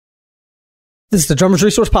This is the Drummers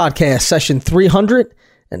Resource Podcast, session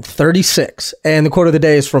 336. And the quote of the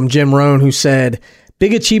day is from Jim Rohn, who said,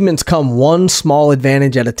 "Big achievements come one small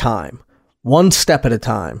advantage at a time, one step at a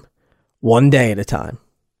time, one day at a time."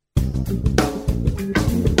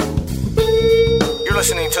 You're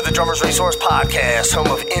listening to the Drummers Resource Podcast, home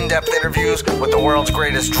of in-depth interviews with the world's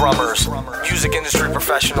greatest drummers, music industry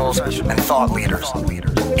professionals, and thought leaders.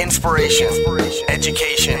 Inspiration,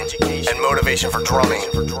 education, and motivation for drumming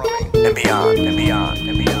and beyond, and beyond,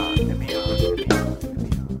 and beyond, and beyond.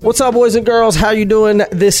 What's up, boys and girls? How you doing?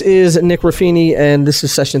 This is Nick Ruffini, and this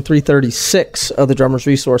is session 336 of the Drummers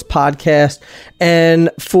Resource Podcast. And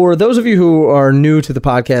for those of you who are new to the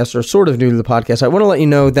podcast, or sort of new to the podcast, I want to let you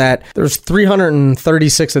know that there's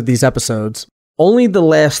 336 of these episodes. Only the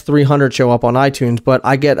last 300 show up on iTunes, but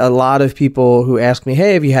I get a lot of people who ask me,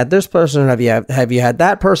 "Hey, have you had this person? Have you had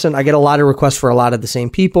that person?" I get a lot of requests for a lot of the same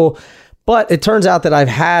people, but it turns out that I've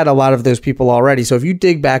had a lot of those people already. So if you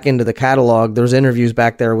dig back into the catalog, there's interviews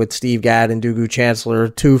back there with Steve Gadd and Dugu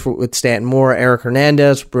Chancellor, with Stanton Moore, Eric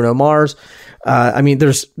Hernandez, Bruno Mars.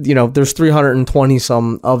 There's 320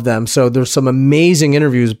 some of them. So there's some amazing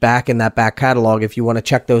interviews back in that back catalog if you want to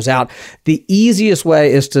check those out. The easiest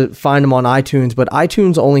way is to find them on iTunes, but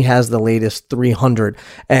iTunes only has the latest 300.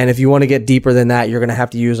 And if you want to get deeper than that, you're going to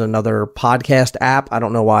have to use another podcast app. I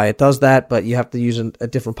don't know why it does that, but you have to use a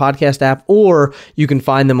different podcast app, or you can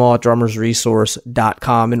find them all at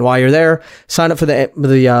drummersresource.com. And while you're there, sign up for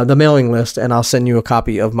the mailing list, and I'll send you a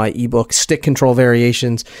copy of my ebook, Stick Control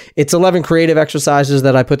Variations. It's 11 creative exercises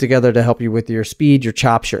that I put together to help you with your speed, your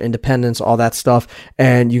chops, your independence, all that stuff.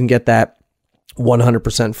 And you can get that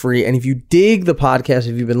 100% free. And if you dig the podcast,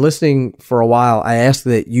 if you've been listening for a while, I ask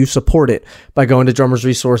that you support it by going to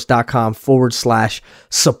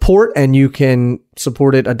drummersresource.com/support. And you can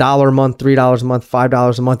support it $1 a month, $3 a month,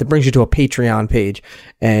 $5 a month. It brings you to a Patreon page,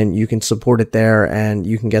 and you can support it there, and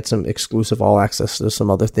you can get some exclusive all access to some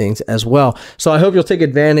other things as well. So I hope you'll take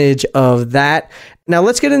advantage of that. Now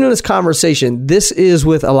let's get into this conversation. This is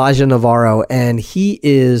with Elijah Navarro, and he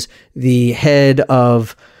is the head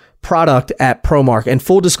of product at ProMark. And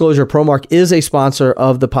full disclosure, ProMark is a sponsor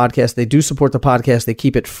of the podcast. They do support the podcast. They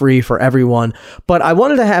keep it free for everyone. But I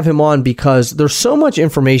wanted to have him on because there's so much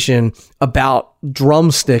information about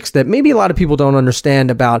drumsticks that maybe a lot of people don't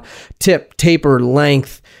understand about tip, taper,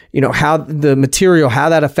 length, how the material, how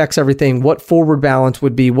that affects everything, what forward balance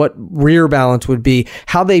would be, what rear balance would be,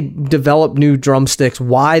 how they develop new drumsticks,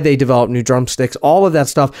 why they develop new drumsticks, all of that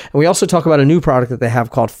stuff. And we also talk about a new product that they have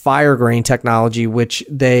called Fire Grain technology, which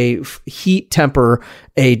they heat temper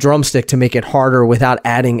a drumstick to make it harder without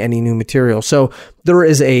adding any new material. So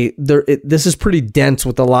this is pretty dense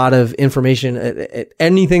with a lot of information,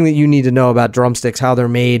 anything that you need to know about drumsticks, how they're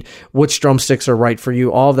made, which drumsticks are right for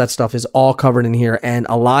you. All of that stuff is all covered in here. And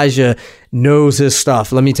Elijah knows his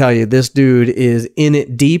stuff. Let me tell you, this dude is in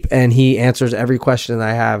it deep, and he answers every question that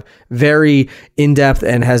I have very in depth,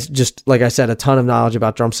 and has, just like I said, a ton of knowledge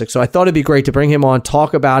about drumsticks. So I thought it'd be great to bring him on,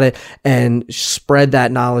 talk about it, and spread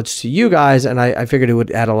that knowledge to you guys. And I figured it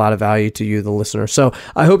would add a lot of value to you, the listener. So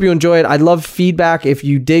I hope you enjoy it. I'd love feedback. If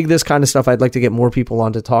you dig this kind of stuff, I'd like to get more people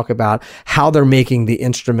on to talk about how they're making the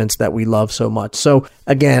instruments that we love so much. So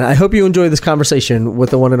again, I hope you enjoy this conversation with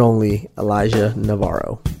the one and only Elijah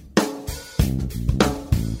Navarro.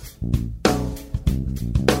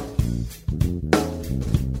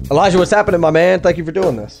 Elijah, what's happening, my man? Thank you for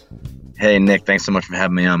doing this. Hey, Nick. Thanks so much for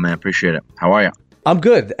having me on, man. Appreciate it. How are you? I'm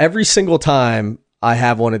good. Every single time I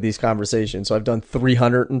have one of these conversations, so I've done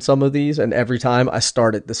 300 and some of these, and every time I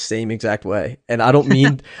start it the same exact way. And I don't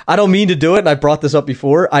mean to do it. And I brought this up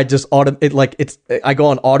before. I just I go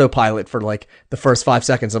on autopilot for like the first 5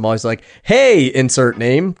 seconds. I'm always like, "Hey, insert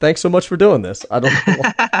name. Thanks so much for doing this." I don't know.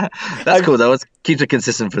 That's cool. That keeps it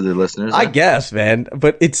consistent for the listeners. I guess, man.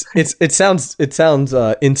 But it sounds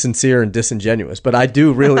insincere and disingenuous. But I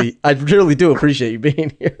really do appreciate you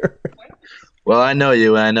being here. Well, I know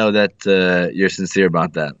you, and I know that you're sincere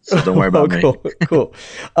about that, so don't worry about me. Cool.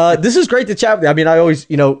 This is great to chat with you. I mean, I always,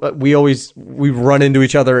 we run into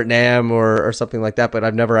each other at NAMM or something like that, but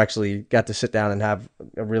I've never actually got to sit down and have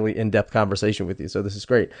a really in-depth conversation with you. So this is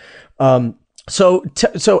great. So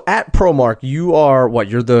at ProMark, you are what?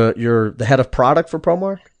 You're the head of product for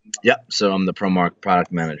ProMark? Yep. So I'm the ProMark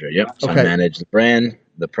product manager. Yep. So okay. I manage the brand,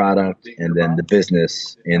 the product, and then the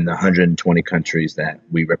business in the 120 countries that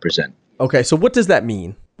we represent. Okay, so what does that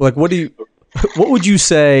mean? Like, what would you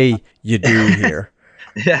say you do here?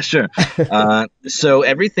 Yeah, sure. So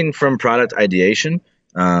everything from product ideation,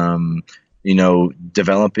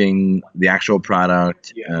 developing the actual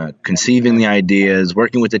product, conceiving the ideas,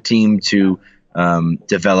 working with the team to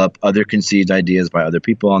develop other conceived ideas by other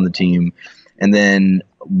people on the team, And then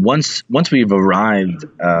once we've arrived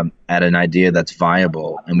at an idea that's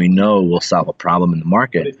viable and we know will solve a problem in the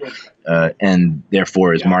market, and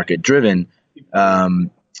therefore is market driven,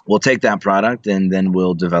 we'll take that product and then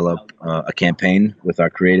we'll develop a campaign with our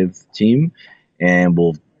creative team, and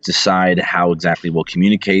we'll decide how exactly we'll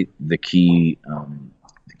communicate the key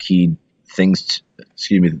things.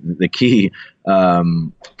 The key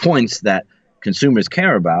points that consumers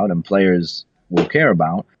care about and players will care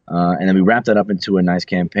about, and then we wrap that up into a nice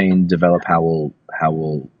campaign. Develop how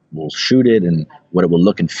we'll shoot it and what it will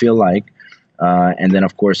look and feel like, and then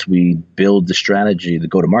of course we build the strategy, the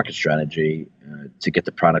go-to-market strategy, to get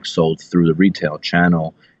the product sold through the retail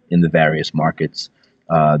channel in the various markets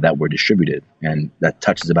that were distributed, and that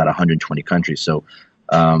touches about 120 countries. So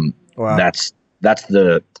Wow. that's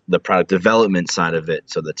the product development side of it.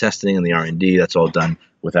 So the testing and the R&D, that's all done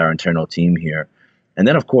with our internal team here. And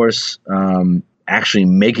then of course, actually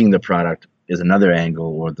making the product is another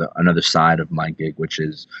angle, or another side of my gig, which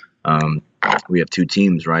is we have two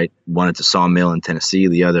teams, right? One at the Sawmill in Tennessee,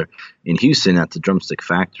 the other in Houston at the Drumstick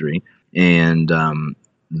Factory. And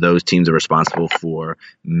those teams are responsible for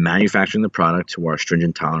manufacturing the product to our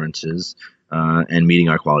stringent tolerances and meeting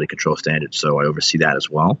our quality control standards. So I oversee that as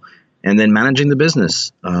well. And then managing the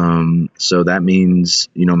business. So that means,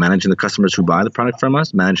 managing the customers who buy the product from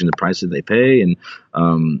us, managing the prices they pay, and,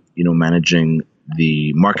 managing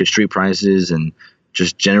the market street prices, and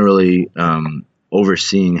just generally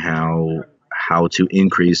overseeing how to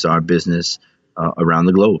increase our business around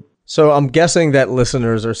the globe. So I'm guessing that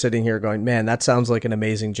listeners are sitting here going, man, that sounds like an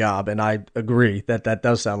amazing job. And I agree that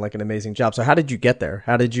does sound like an amazing job. So how did you get there?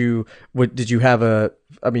 You don't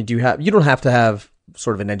have to have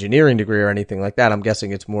sort of an engineering degree or anything like that. I'm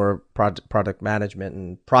guessing it's more product management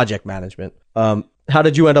and project management. How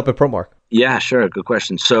did you end up at ProMark? Yeah, sure. Good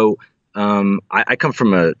question. So I come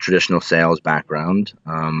from a traditional sales background.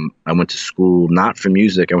 I went to school not for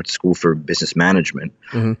music. I went to school for business management,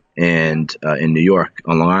 and in New York,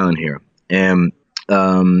 on Long Island here. And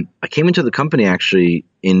I came into the company actually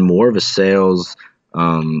in more of a sales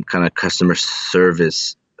kind of customer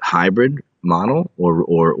service hybrid model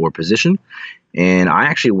or position. And I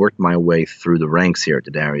actually worked my way through the ranks here at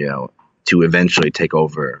D'Addario to eventually take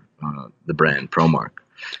over the brand ProMark.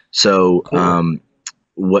 So cool.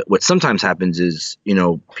 What sometimes happens is,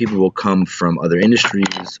 people will come from other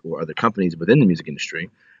industries or other companies within the music industry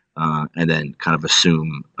and then kind of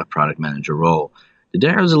assume a product manager role.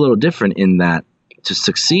 D'Addario is a little different in that to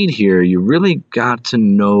succeed here, you really got to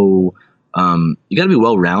know, you got to be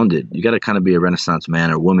well-rounded. You got to kind of be a Renaissance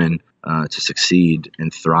man or woman to succeed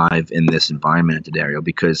and thrive in this environment at D'Addario,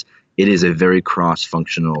 because it is a very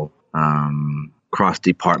cross-functional,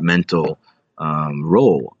 cross-departmental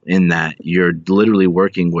role, in that you're literally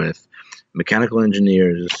working with mechanical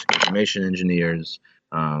engineers, information engineers,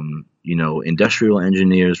 industrial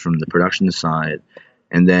engineers from the production side,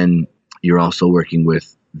 and then you're also working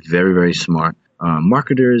with very, very smart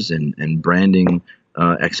marketers and branding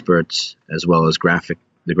experts, as well as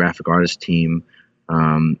the graphic artist team.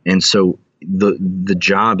 And so the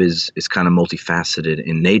job is kind of multifaceted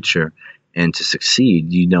in nature, and to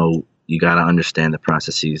succeed, you got to understand the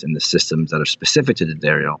processes and the systems that are specific to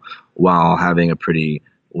D'Addario, while having a pretty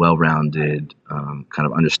well-rounded kind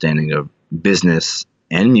of understanding of business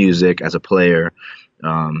and music as a player,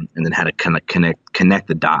 and then how to kind of connect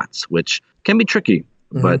the dots, which can be tricky.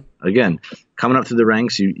 Mm-hmm. But again, coming up through the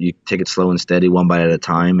ranks, you take it slow and steady, one bite at a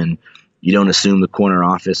time, and you don't assume the corner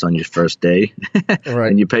office on your first day, right.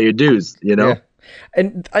 And you pay your dues, Yeah.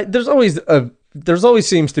 And there's always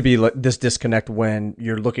seems to be like this disconnect when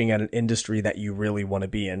you're looking at an industry that you really want to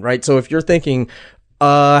be in, right? So if you're thinking,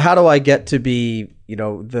 how do I get to be,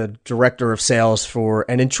 the director of sales for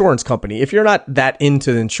an insurance company? If you're not that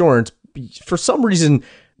into insurance, for some reason,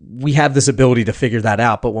 we have this ability to figure that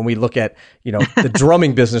out. But when we look at, the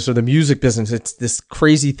drumming business or the music business, it's this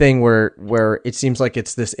crazy thing where it seems like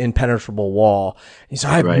it's this impenetrable wall. And so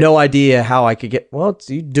I have no idea how I could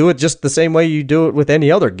you do it just the same way you do it with any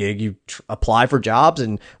other gig. You apply for jobs,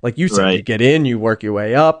 and like you said, you get in, you work your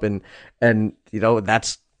way up, and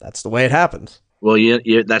that's the way it happens. Well,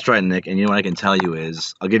 yeah, that's right, Nick. And what I can tell you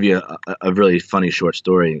is, I'll give you a really funny short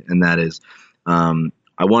story. And that is,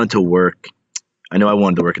 I wanted to work in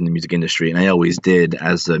the music industry, and I always did,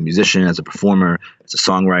 as a musician, as a performer, as a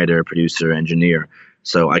songwriter, producer, engineer.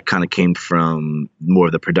 So I kind of came from more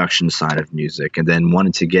of the production side of music, and then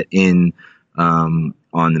wanted to get in on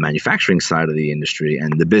the manufacturing side of the industry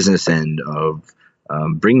and the business end of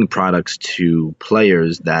bringing products to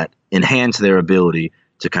players that enhance their ability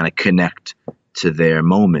to kind of connect to their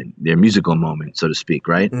moment, their musical moment, so to speak,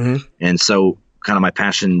 right? Mm-hmm. And so kind of my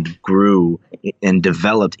passion grew and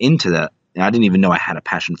developed into that. And I didn't even know I had a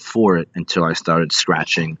passion for it until I started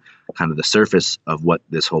scratching kind of the surface of what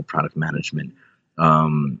this whole product management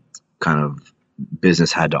kind of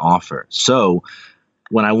business had to offer. So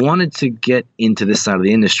when I wanted to get into this side of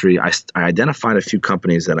the industry, I identified a few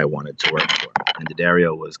companies that I wanted to work for. And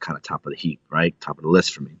D'Addario was kind of top of the heap, right? Top of the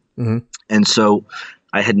list for me. Mm-hmm. And so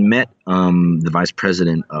I had met the vice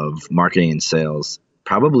president of marketing and sales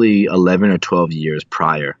probably 11 or 12 years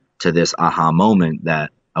prior to this aha moment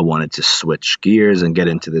that I wanted to switch gears and get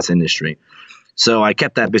into this industry. So I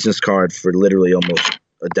kept that business card for literally almost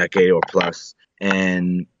a decade or plus.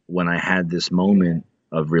 And when I had this moment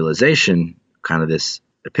of realization, kind of this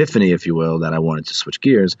epiphany, if you will, that I wanted to switch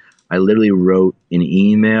gears, I literally wrote an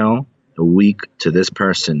email a week to this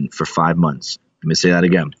person for 5 months. Let me say that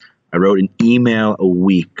again. I wrote an email a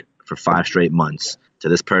week for 5 straight months to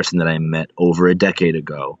this person that I met over a decade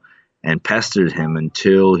ago and pestered him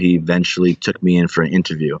until he eventually took me in for an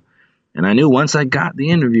interview. And I knew once I got the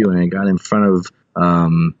interview and I got in front of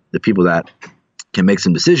the people that can make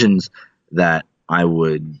some decisions that I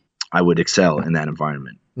would excel in that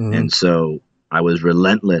environment. Mm-hmm. And so I was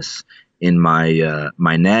relentless in my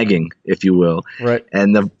my nagging, if you will. Right.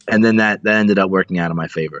 And then that ended up working out in my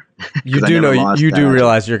favor. You do know you do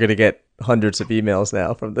realize you're going to get hundreds of emails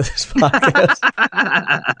now from this podcast.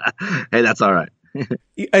 Hey, that's all right.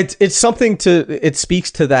 It's something it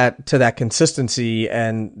speaks to that consistency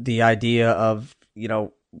and the idea of,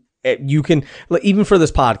 you can, even for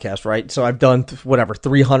this podcast, right? So I've done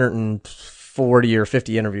 340 or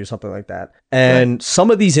 50 interviews, something like that. And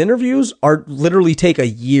some of these interviews are literally take a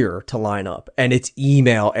year to line up, and it's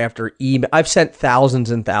email after email. I've sent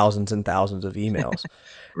thousands and thousands and thousands of emails.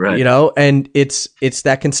 Right. And it's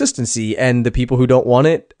that consistency, and the people who don't want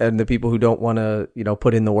it and the people who don't want to,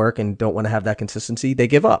 put in the work and don't want to have that consistency, they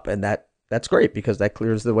give up. And that's great because that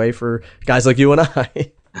clears the way for guys like you and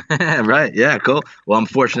I. Right. Yeah. Cool. Well, I'm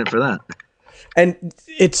fortunate for that. And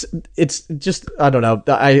it's just, I don't know.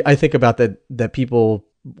 I think about that people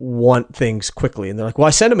want things quickly and they're like, well,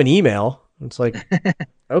 I sent them an email. It's like,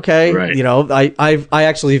 okay. Right. I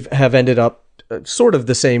actually have ended up sort of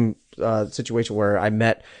the same situation where I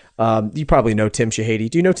met, you probably know Tim Shahady.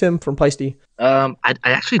 Do you know Tim from Pleisty? I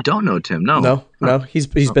actually don't know Tim. No. He's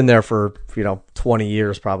been there for 20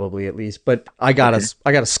 years probably at least. But I got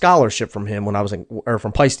a scholarship from him from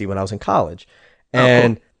Pleisty when I was in college,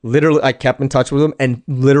 and literally I kept in touch with him. And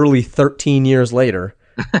literally 13 years later,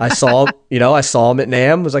 I saw him at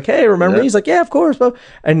NAMM. Was like, hey, remember me? He's like, yeah, of course.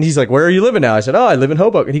 And he's like, where are you living now? I said, oh, I live in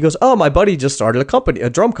Hoboken. And he goes, oh, my buddy just started a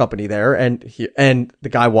drum company there. And the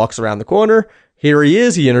guy walks around the corner. Here he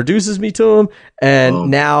is. He introduces me to him. And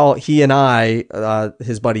now he and I,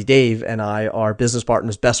 his buddy Dave and I are business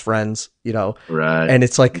partners, best friends, Right. And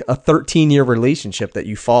it's like a 13-year relationship that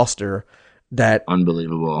you foster. That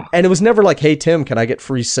unbelievable. And it was never like, hey, Tim, can I get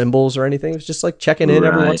free cymbals or anything? It was just like checking in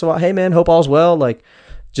every once in a while. Hey, man, hope all's well. Like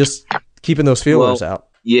just keeping those feelers out.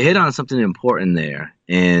 You hit on something important there.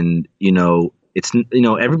 And, it's,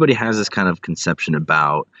 everybody has this kind of conception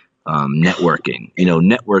about networking.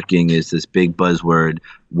 Networking is this big buzzword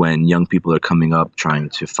when young people are coming up trying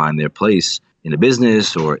to find their place in a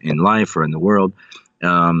business or in life or in the world.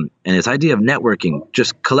 And this idea of networking,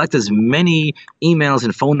 just collect as many emails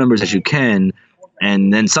and phone numbers as you can,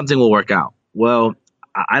 and then something will work out. Well,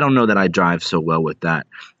 I don't know that I drive so well with that.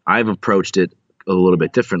 I've approached it a little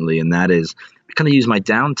bit differently, and that is I kind of use my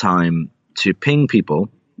downtime to ping people,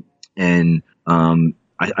 and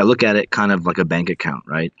I look at it kind of like a bank account,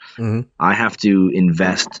 right? Mm-hmm. I have to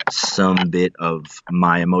invest some bit of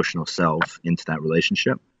my emotional self into that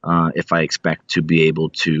relationship if I expect to be able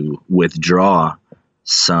to withdraw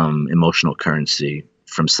some emotional currency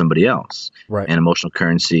from somebody else. Right. And emotional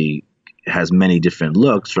currency has many different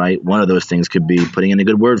looks, right? One of those things could be putting in a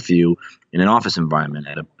good word for you in an office environment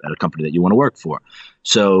at a company that you want to work for.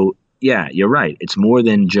 So yeah, you're right. It's more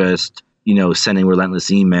than just, sending relentless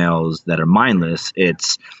emails that are mindless.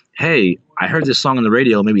 It's, hey, I heard this song on the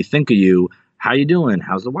radio, made me think of you. How you doing?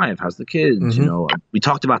 How's the wife? How's the kids? Mm-hmm. We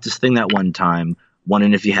talked about this thing that one time,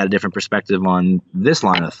 wondering if you had a different perspective on this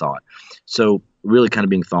line of thought. So really kind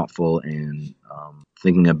of being thoughtful and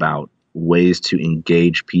thinking about ways to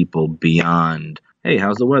engage people beyond, hey,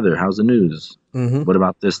 how's the weather? How's the news? Mm-hmm. What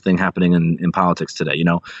about this thing happening in politics today?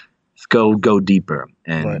 Go deeper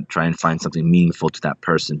and try and find something meaningful to that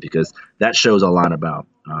person, because that shows a lot about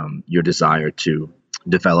your desire to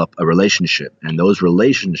develop a relationship. And those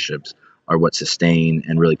relationships are what sustain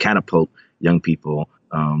and really catapult young people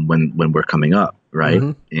when we're coming up. Right.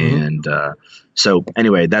 Mm-hmm. And so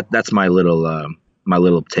anyway, that's my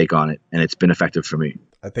little take on it. And it's been effective for me.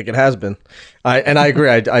 I think it has been. I agree.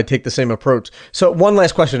 I take the same approach. So one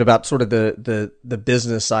last question about sort of the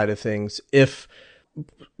business side of things. If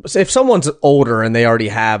someone's older and they already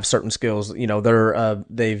have certain skills,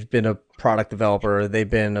 they've been a product developer, or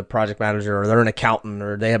they've been a project manager, or they're an accountant,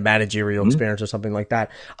 or they have managerial experience or something like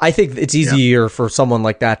that. I think it's easier for someone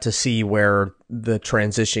like that to see where the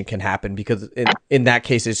transition can happen, because in that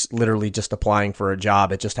case, it's literally just applying for a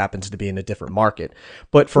job. It just happens to be in a different market.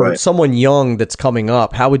 But for someone young that's coming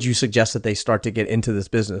up, how would you suggest that they start to get into this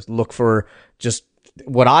business? Look for just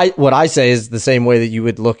what I say is the same way that you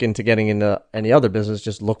would look into getting into any other business.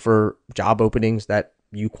 Just look for job openings that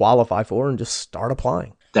you qualify for and just start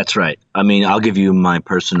applying. That's right. I mean, I'll give you my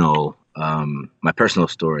personal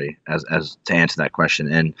story as to answer that question.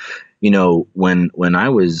 And when I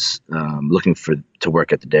was looking to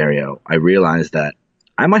work at the Dario, I realized that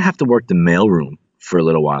I might have to work the mailroom for a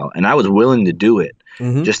little while, and I was willing to do it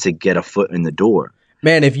just to get a foot in the door.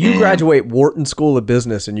 Man, if you graduate Wharton School of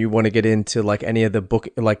Business and you want to get into like any of the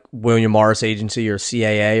like William Morris Agency or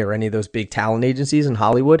CAA or any of those big talent agencies in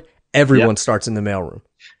Hollywood, everyone starts in the mailroom.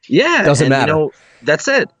 Yeah, doesn't matter. That's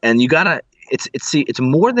it. And you gotta. It's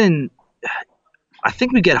more than. I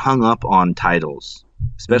think we get hung up on titles,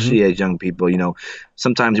 especially as young people.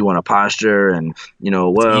 Sometimes you want a posture, and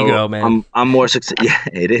ego, man. I'm more success. Yeah,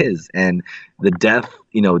 it is. And the death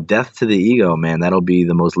to the ego, man. That'll be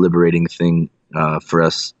the most liberating thing. For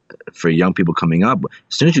us, for young people coming up,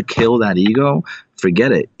 as soon as you kill that ego,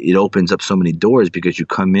 forget it. It opens up so many doors, because you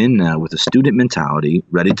come in now with a student mentality,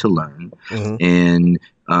 ready to learn, and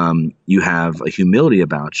you have a humility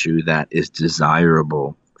about you that is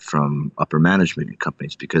desirable from upper management in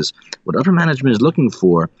companies. Because what upper management is looking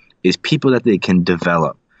for is people that they can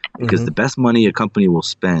develop. Because the best money a company will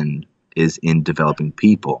spend is in developing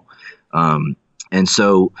people, and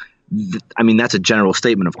so. That's a general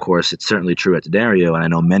statement, of course. It's certainly true at the Dario, and I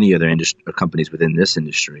know many other companies within this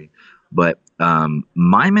industry. But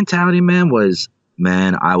my mentality, man, was,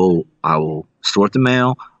 I will sort the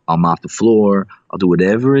mail, I'll mop the floor, I'll do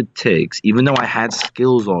whatever it takes. Even though I had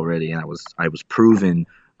skills already, and I was proven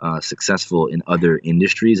successful in other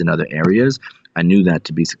industries and other areas, I knew that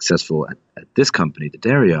to be successful at this company, the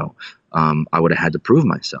Dario, I would have had to prove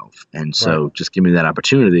myself. And so, just give me that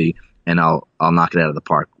opportunity, and I'll knock it out of the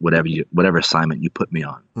park, whatever assignment you put me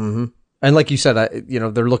on. Mm-hmm. And like you said,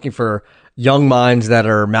 they're looking for young minds that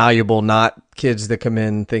are malleable, not kids that come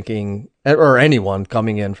in thinking, or anyone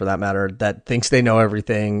coming in for that matter, that thinks they know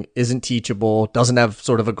everything, isn't teachable, doesn't have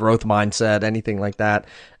sort of a growth mindset, anything like that,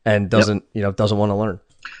 and doesn't want to learn.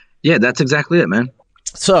 Yeah, that's exactly it, man.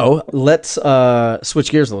 So let's switch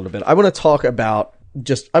gears a little bit. I want to talk about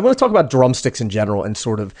drumsticks in general and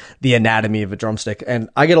sort of the anatomy of a drumstick. And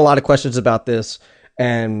I get a lot of questions about this,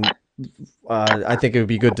 and I think it would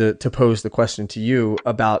be good to pose the question to you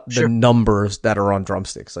about the numbers that are on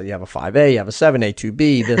drumsticks. So you have a 5A, you have a 7A,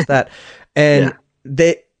 2B, this, that. And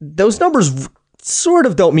those numbers sort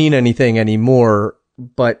of don't mean anything anymore,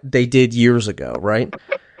 but they did years ago, right?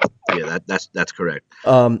 Yeah, that's correct.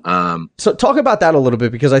 So talk about that a little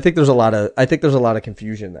bit, because I think there's a lot of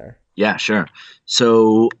confusion there. Yeah, sure.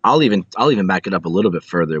 So I'll even back it up a little bit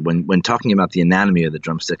further. When talking about the anatomy of the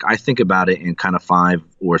drumstick, I think about it in kind of 5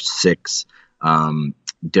 or 6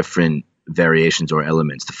 different variations or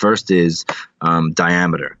elements. The first is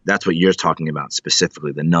diameter. That's what you're talking about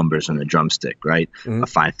specifically, the numbers on the drumstick, right? Mm-hmm. A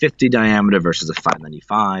 550 diameter versus a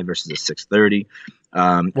 595 versus a 630.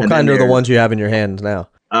 What kind are the ones you have in your hands now?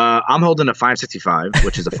 I'm holding a 565,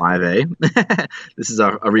 which is a 5A. This is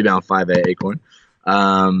a Rebound 5A Acorn.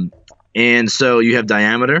 And so you have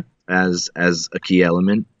diameter as a key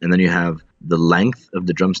element, and then you have the length of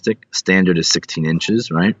the drumstick. Standard is 16 inches,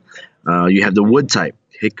 right? You have the wood type: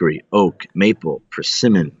 hickory, oak, maple,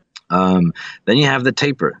 persimmon. Then you have the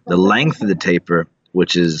taper, the length of the taper,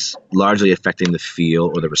 which is largely affecting the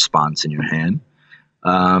feel or the response in your hand.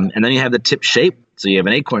 And then you have the tip shape. So you have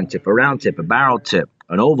an acorn tip, a round tip, a barrel tip,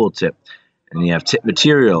 an oval tip, and you have tip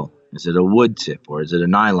material. Is it a wood tip or is it a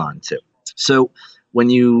nylon tip? So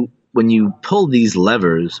when you pull these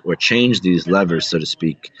levers or change these levers, so to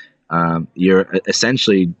speak, you're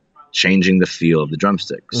essentially changing the feel of the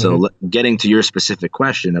drumstick. Mm-hmm. So getting to your specific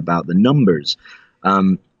question about the numbers,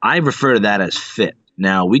 I refer to that as fit.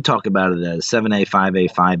 Now, we talk about it as 7A,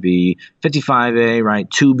 5A, 5B, 55A, right?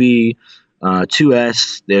 2B,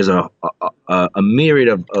 2S. There's a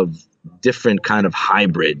myriad of different kind of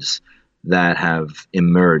hybrids that have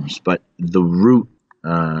emerged, but the root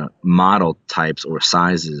model types or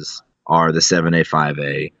sizes are the 7A,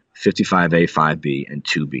 5A, 55A, 5B, and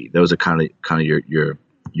 2B. Those are kind of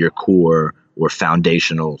your core or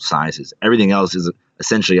foundational sizes. Everything else is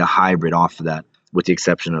essentially a hybrid off of that with the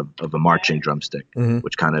exception of a marching drumstick,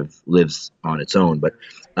 which kind of lives on its own. But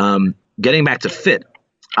getting back to fit,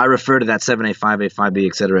 I refer to that 7A, 5A, 5B,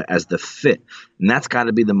 et cetera, as the fit. And that's got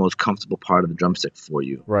to be the most comfortable part of the drumstick for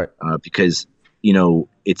you. Right. Because,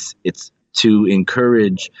 it's to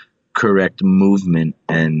encourage correct movement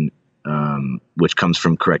and which comes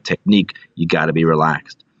from correct technique, you got to be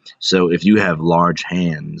relaxed. So if you have large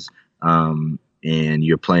hands and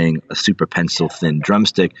you're playing a super pencil thin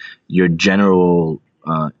drumstick, your general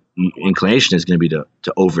inclination is going to be to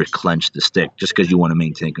over clench the stick just because you want to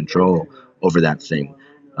maintain control over that thing.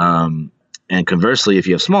 And conversely, if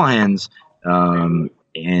you have small hands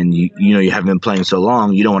and you haven't been playing so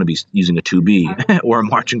long, you don't want to be using a 2B or a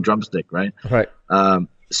marching drumstick, right? Right.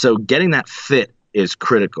 So getting that fit is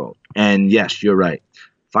critical. And yes, you're right.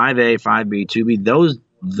 5A, 5B, 2B,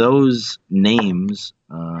 those names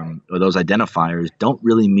or those identifiers don't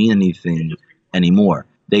really mean anything anymore.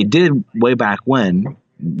 They did way back when,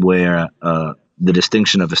 where the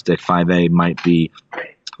distinction of a stick 5A might be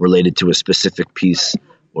related to a specific piece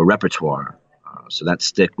or repertoire. So that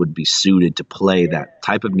stick would be suited to play that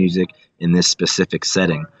type of music in this specific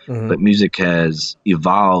setting. But music has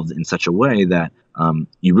evolved in such a way that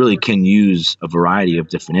you really can use a variety of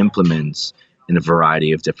different implements in a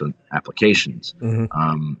variety of different applications.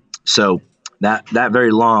 So that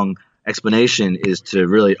very long explanation is to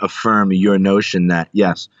really affirm your notion that,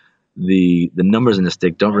 yes, the numbers in the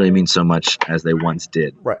stick don't really mean so much as they once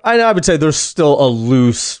did. Right. I would say there's still a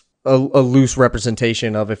loose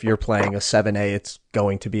representation of, if you're playing a 7A, it's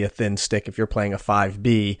going to be a thin stick. If you're playing a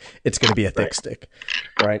 5B, it's going to be a thick stick.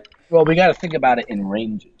 Right. Well, we got to think about it in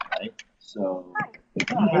ranges, right? So if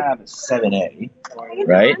you have a 7A,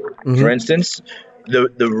 right, for instance,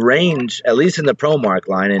 the range, at least in the ProMark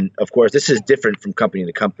line, and of course this is different from company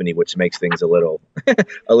to company, which makes things a little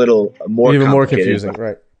more even more confusing,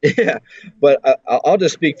 right? Yeah, but I'll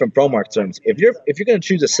just speak from ProMark terms. If you're going to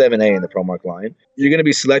choose a 7A in the ProMark line, you're going to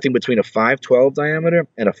be selecting between a 512 diameter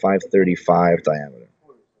and a 535 diameter.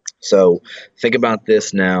 So think about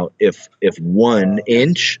this now. If 1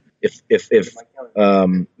 inch, if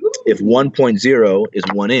 1.0 is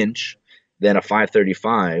 1 inch, then a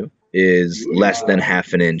 535 is less than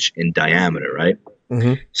half an inch in diameter, right?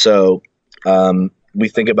 So we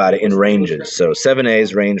think about it in ranges. So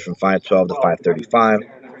 7As range from 512 to 535.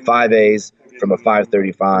 5As from a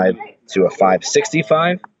 535 to a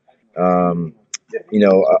 565. A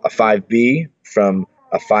 5B from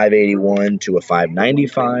a 581 to a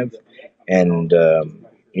 595. And,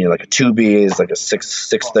 like a 2B is like a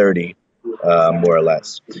 630, more or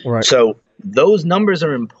less. Right. So those numbers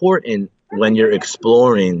are important when you're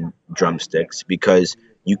exploring drumsticks, because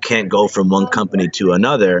you can't go from one company to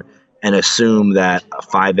another and assume that a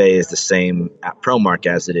 5A is the same at ProMark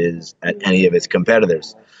as it is at any of its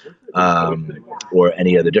competitors or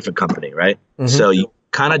any other different company, right? So you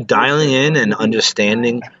kind of dialing in and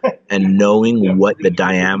understanding and knowing what the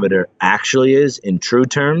diameter actually is in true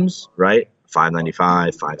terms, right?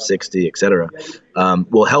 595, 560, et cetera,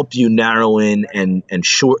 will help you narrow in and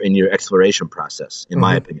shorten your exploration process, in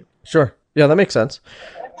my opinion. Sure. Yeah, that makes sense.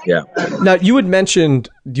 Yeah. Now, you had mentioned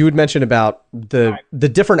about the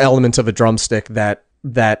different elements of a drumstick that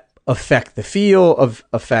affect the feel,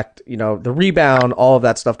 affect the rebound, all of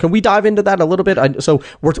that stuff. Can we dive into that a little bit?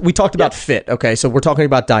 We talked about fit. Okay, so we're talking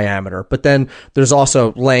about diameter, but then there's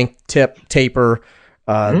also length, tip, taper,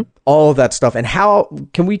 all of that stuff. And how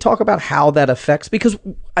can we talk about how that affects? Because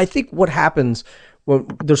I think what happens when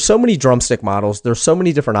there's so many drumstick models, there's so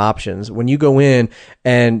many different options. When you go in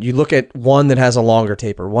and you look at one that has a longer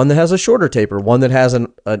taper, one that has a shorter taper, one that has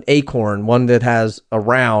an acorn, one that has a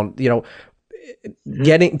round,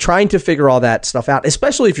 trying to figure all that stuff out,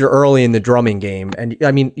 especially if you're early in the drumming game. And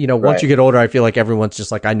I mean, once you get older, I feel like everyone's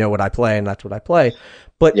just like, I know what I play and that's what I play.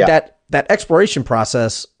 But that exploration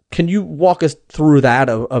process, can you walk us through that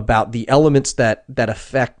about the elements that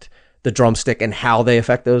affect the drumstick and how they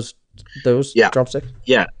affect those drumsticks?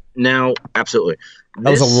 Yeah. Now, absolutely. That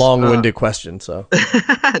was a long-winded question, so.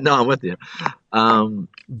 No, I'm with you.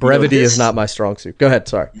 Brevity is not my strong suit. Go ahead,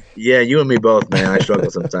 sorry. Yeah, you and me both, man. I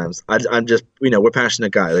struggle sometimes. I'm just, we're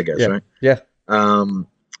passionate guys, I guess, right? Yeah.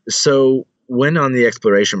 So when on the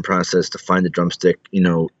exploration process to find the drumstick,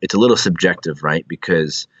 it's a little subjective, right?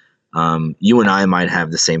 Because you and I might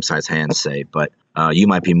have the same size hands, say, but you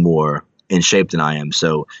might be more in shape than I am.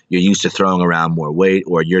 So you're used to throwing around more weight,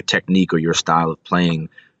 or your technique or your style of playing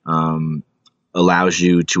allows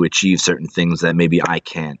you to achieve certain things that maybe I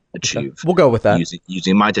can't achieve. Okay. We'll go with that.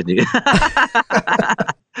 Using my technique.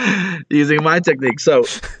 using my technique. So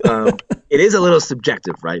it is a little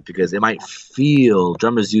subjective, right? Because it might feel,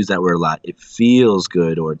 drummers use that word a lot, it feels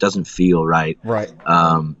good or it doesn't feel right. Right.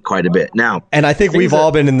 Quite a bit. Now, and I think we've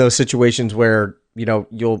all been in those situations where, you know,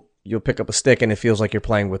 you'll pick up a stick and it feels like you're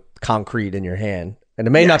playing with concrete in your hand. And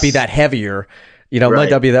it may not be that heavier, you know, it might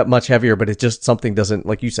not be that much heavier, but it just, something doesn't,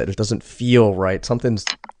 like you said, it doesn't feel right. Something's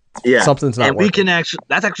not and working. We can actually,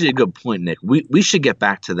 that's actually a good point, Nick. We should get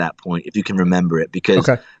back to that point if you can remember it, because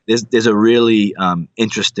there's a really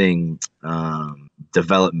interesting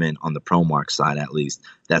development on the ProMark side, at least,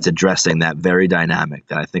 that's addressing that very dynamic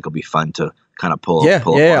that I think will be fun to kind of pull apart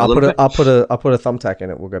a little bit. I'll put a thumbtack in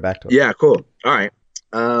it. We'll go back to it. Yeah, cool. All right.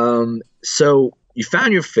 So you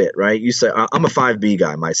found your fit, right? You say, I'm a 5B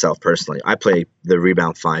guy myself personally. I play the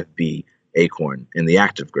Rebound 5B Acorn in the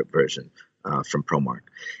active grip version from ProMark.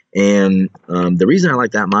 And the reason I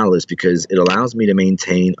like that model is because it allows me to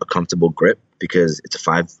maintain a comfortable grip, because it's a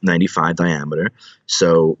 595 diameter.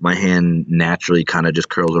 So my hand naturally kind of just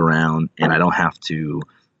curls around, and I don't have to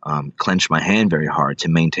clench my hand very hard to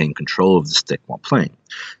maintain control of the stick while playing.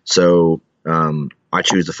 So I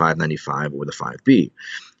choose the 595 or the 5B.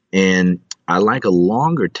 And I like a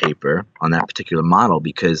longer taper on that particular model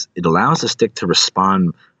because it allows the stick to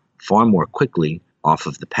respond far more quickly off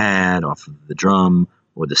of the pad, off of the drum,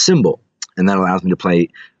 or the cymbal. And that allows me to play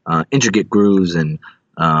intricate grooves and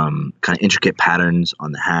kind of intricate patterns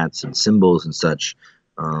on the hats and cymbals and such.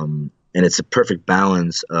 And it's a perfect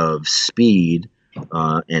balance of speed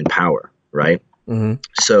and power, right? Mm-hmm.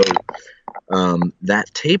 So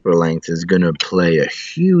that taper length is going to play a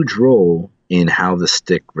huge role in how the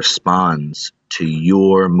stick responds to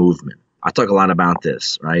your movement. I talk a lot about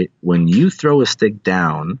this, right? When you throw a stick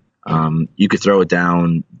down, you could throw it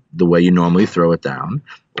down the way you normally throw it down,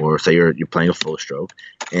 or say you're playing a full stroke,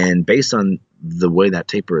 and based on the way that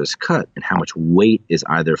taper is cut and how much weight is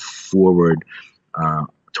either forward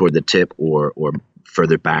toward the tip or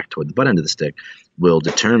further back toward the butt end of the stick, will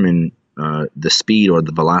determine the speed or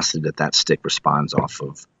the velocity that stick responds off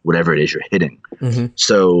of whatever it is you're hitting. Mm-hmm.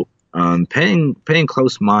 So paying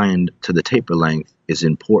close mind to the taper length is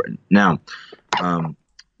important. Now,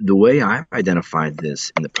 the way I've identified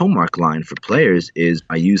this in the ProMark line for players is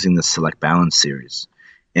by using the Select Balance series.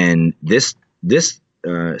 And this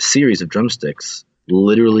series of drumsticks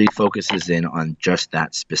literally focuses in on just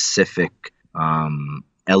that specific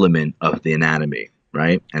element of the anatomy,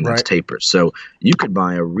 right? And that's taper. So you could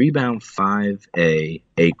buy a Rebound 5A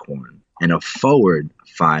Acorn and a Forward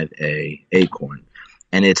 5A Acorn,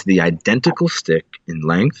 and it's the identical stick in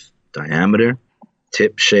length, diameter,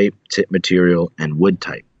 tip shape, tip material, and wood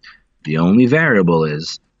type. The only variable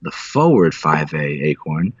is the Forward 5A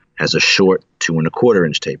Acorn has a short 2 1/4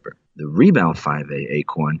 inch taper. The Rebound 5A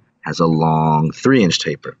Acorn has a long 3-inch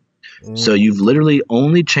taper. So you've literally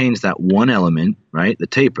only changed that one element, right, the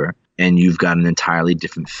taper, and you've got an entirely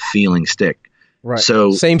different feeling stick. Right. So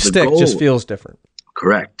same stick, just feels different.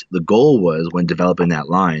 Correct. The goal was, when developing that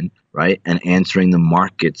line, right, and answering the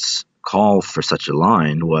market's call for such a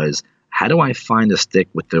line, was how do I find a stick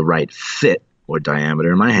with the right fit or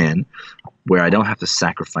diameter in my hand where I don't have to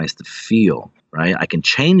sacrifice the feel, right? I can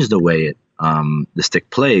change the way the stick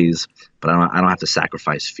plays, but I don't have to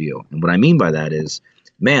sacrifice feel. And what I mean by that is,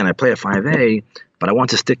 man, I play a 5A, but I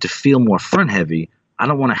want the stick to feel more front heavy. I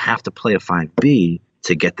don't want to have to play a 5B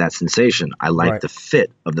to get that sensation. I like the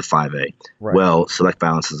fit of the 5A. Right. Well, Select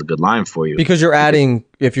Balance is a good line for you. Because you're adding,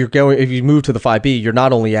 if you move to the 5B, you're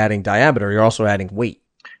not only adding diameter, you're also adding weight.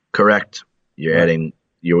 Correct. You're adding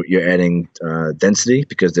density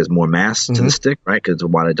because there's more mass to the stick, right? Because it's a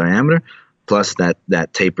wider diameter. Plus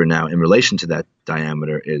that taper now in relation to that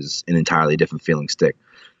diameter is an entirely different feeling stick.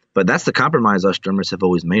 But that's the compromise us drummers have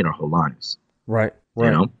always made our whole lives. Right.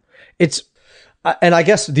 You know? It's, and I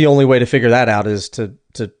guess the only way to figure that out is to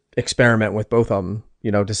experiment with both of them,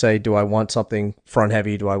 you know, to say, do I want something front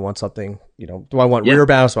heavy? Do I want something, you know, do I want rear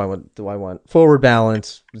balance? Do I want forward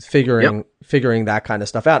balance? Figuring that kind of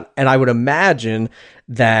stuff out. And I would imagine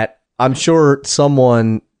that I'm sure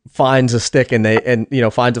someone finds a stick and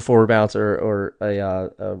finds a forward balance or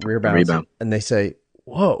a rear balance, and they say,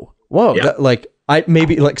 whoa, that, like, I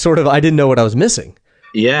didn't know what I was missing.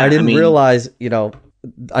 Yeah. I didn't realize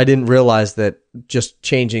that just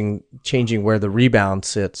changing where the rebound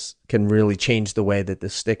sits can really change the way that the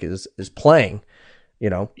stick is playing, you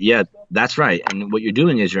know? Yeah, that's right. And what you're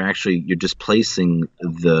doing is you're displacing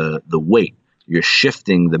the weight. You're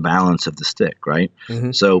shifting the balance of the stick, right?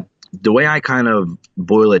 Mm-hmm. So the way I kind of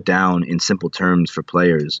boil it down in simple terms for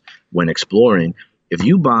players when exploring, if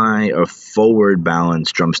you buy a forward balance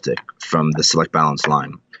drumstick from the Select Balance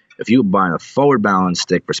line, if you buy a forward balance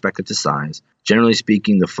stick respective to size Generally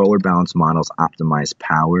speaking, the forward balance models optimize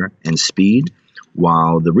power and speed,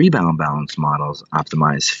 while the rebound balance models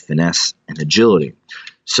optimize finesse and agility.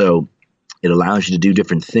 So it allows you to do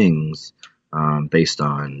different things based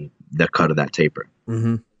on the cut of that taper.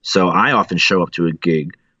 Mm-hmm. So I often show up to a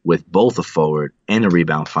gig with both a forward and a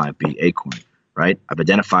rebound 5B Acorn, right? I've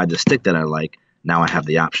identified the stick that I like. Now I have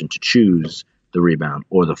the option to choose the rebound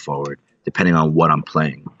or the forward, depending on what I'm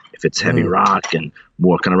playing. If it's heavy rock and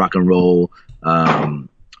more kind of rock and roll,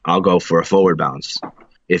 I'll go for a forward bounce.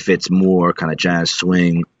 If it's more kind of jazz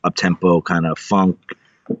swing, up-tempo kind of funk,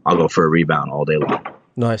 I'll go for a rebound all day long.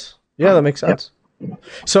 Nice. Yeah, that makes sense. Yep.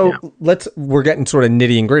 So we're getting sort of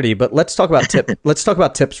nitty and gritty, but let's talk about let's talk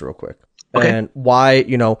about tips real quick. Okay. And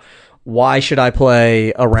why should I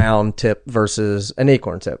play a round tip versus an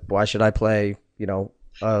acorn tip? Why should I play,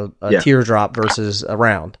 a teardrop versus a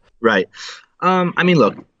round? Right. I mean,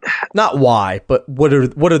 look, not why, but what are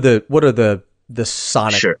the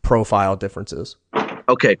sonic profile differences?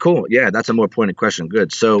 Okay, cool. Yeah, that's a more pointed question.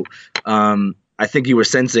 Good. So, I think you were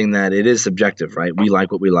sensing that it is subjective, right? We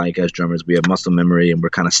like what we like as drummers. We have muscle memory, and we're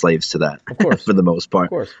kind of slaves to that, of course, for the most part. Of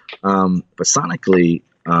course. But sonically,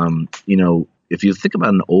 if you think about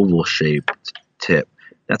an oval-shaped tip,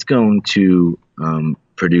 that's going to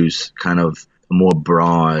produce kind of a more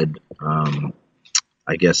broad, a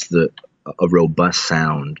robust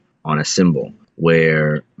sound on a cymbal,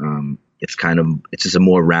 where it's just a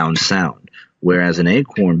more round sound. Whereas an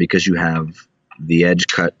acorn, because you have the edge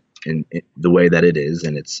cut in the way that it is,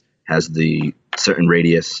 and has the certain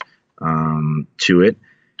radius to it,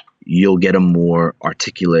 you'll get a more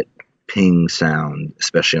articulate ping sound,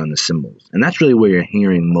 especially on the cymbals. And that's really where you're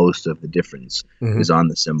hearing most of the difference is on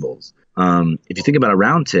the cymbals. If you think about a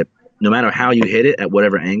round tip, no matter how you hit it at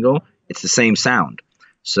whatever angle, it's the same sound.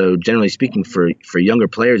 So generally speaking, for younger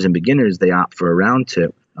players and beginners, they opt for a round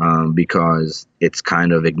tip because it's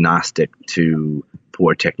kind of agnostic to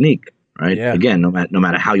poor technique, right? Yeah. Again, no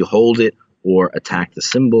matter how you hold it or attack the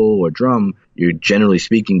cymbal or drum, you're generally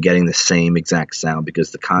speaking getting the same exact sound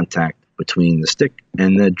because the contact between the stick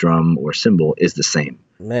and the drum or cymbal is the same.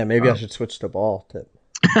 Man, maybe I should switch to ball tip.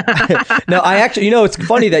 No, I actually, it's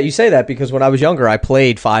funny that you say that because when I was younger, I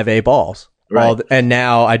played 5A balls, right? And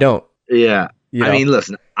now I don't. Yeah. I mean,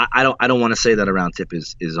 listen, I don't want to say that a round tip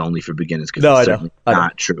is only for beginners because it's certainly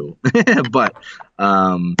not true. But,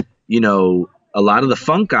 a lot of the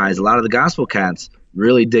funk guys, a lot of the gospel cats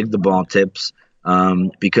really dig the ball tips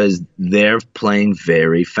because they're playing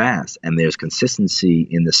very fast and there's consistency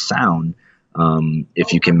in the sound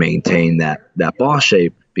if you can maintain that ball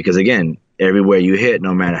shape. Because, again, everywhere you hit,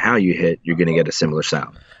 no matter how you hit, you're going to get a similar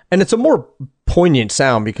sound. And it's a more poignant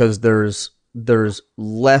sound because there's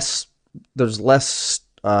less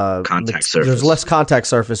contact surface. There's less contact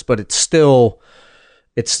surface, but it's still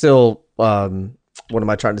what am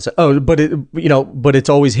I trying to say? Oh, but it's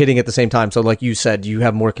always hitting at the same time. So like you said, you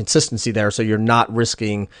have more consistency there. So you're not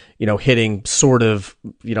risking, hitting sort of,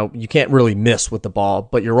 you can't really miss with the ball,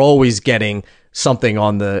 but you're always getting something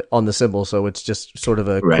on the cymbal. So it's just sort of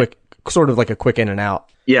a quick in and out.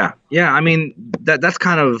 Yeah. Yeah. I mean, that's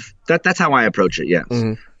kind of, that's how I approach it. Yes.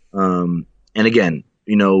 Mm-hmm. And again,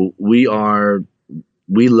 we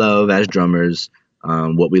love as drummers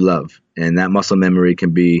what we love, and that muscle memory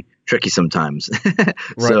can be tricky sometimes.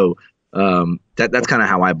 Right. So that's kind of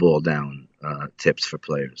how I boil down tips for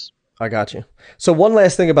players. I got you. So one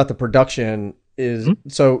last thing about the production is,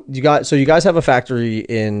 so you guys have a factory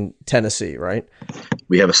in Tennessee, right?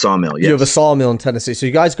 We have a sawmill. Yes. You have a sawmill in Tennessee. So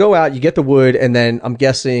you guys go out, you get the wood, and then I'm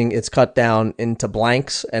guessing it's cut down into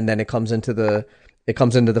blanks, and then it comes into the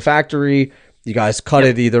factory. You guys cut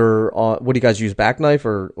it either on, what do you guys use, back knife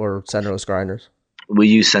or centerless grinders? We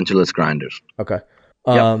use centerless grinders. Okay.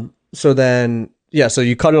 So then, so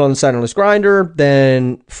you cut it on the centerless grinder.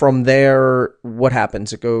 Then from there, what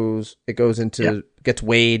happens? It goes into, gets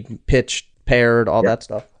weighed, pitched, paired, all that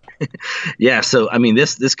stuff. Yeah. So, I mean,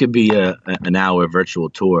 this could be an hour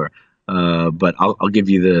virtual tour, but I'll give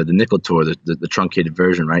you the nickel tour, the truncated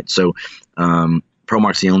version, right? So,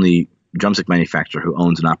 ProMark's the only drumstick manufacturer who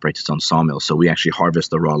owns and operates its own sawmill. So we actually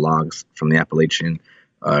harvest the raw logs from the Appalachian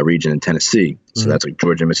region in Tennessee. So that's like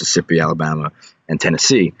Georgia, Mississippi, Alabama, and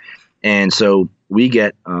Tennessee. And so we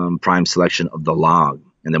get prime selection of the log.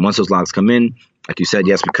 And then once those logs come in, like you said,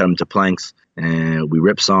 yes, we cut them to planks and we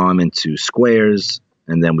ripsaw them into squares.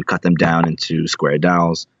 And then we cut them down into square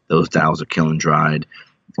dowels. Those dowels are kiln dried.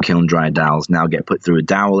 The kiln dried dowels now get put through a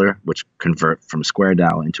doweler, which convert from a square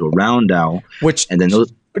dowel into a round dowel. And then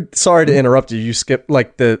those. Sorry to interrupt you. You skipped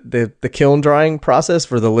like the kiln drying process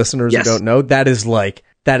for the listeners who don't know. That is like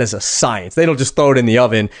that is a science. They don't just throw it in the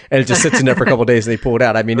oven and it just sits in there for a couple of days and they pull it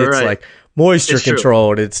out. I mean, it's like moisture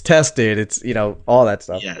controlled, it's tested, it's, all that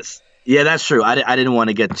stuff. Yes. Yeah, that's true. I didn't want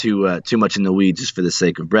to get too much in the weeds just for the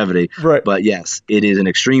sake of brevity. Right. But yes, it is an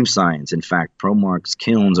extreme science. In fact, ProMark's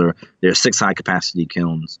kilns there are 6 high capacity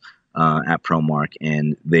kilns at ProMark,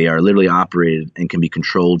 and they are literally operated and can be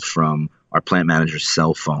controlled from our plant manager's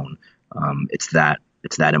cell phone. It's that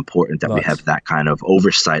important that we have that kind of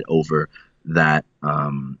oversight over that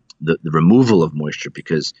the removal of moisture,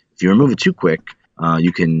 because if you remove it too quick,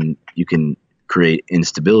 you can create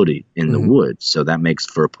instability in the wood, so that makes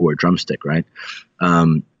for a poor drumstick, right?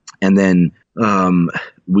 And then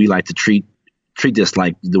we like to treat this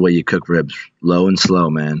like the way you cook ribs, low and slow,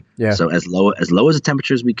 man. Yeah. So as low as the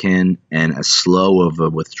temperature as we can, and as slow of a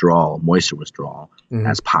moisture withdrawal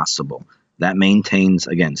as possible. That maintains,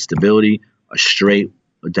 again, stability, a straight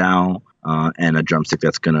dowel, and a drumstick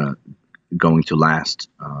that's going to last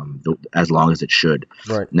as long as it should.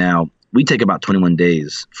 Right. Now, we take about 21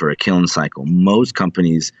 days for a kiln cycle. Most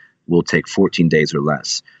companies will take 14 days or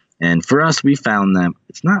less. And for us, we found that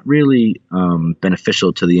it's not really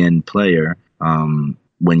beneficial to the end player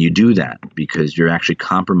when you do that, because you're actually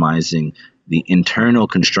compromising the internal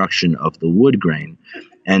construction of the wood grain.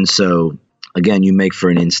 And so, again, you make for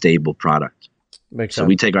an unstable product. Makes sense. So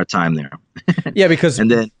we take our time there. Yeah, because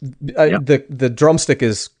and then the drumstick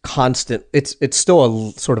is constant. It's still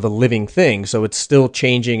a sort of a living thing, so it's still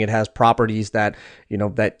changing. It has properties that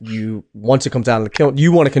that you, once it comes out of the kiln,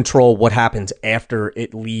 you want to control what happens after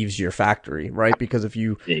it leaves your factory, right? Because if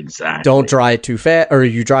you don't dry it too fast, or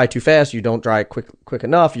you dry it too fast, you don't dry it quick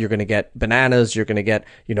enough, you're going to get bananas. You're going to get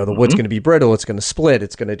the wood's going to be brittle. It's going to split.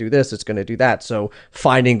 It's going to do this. It's going to do that. So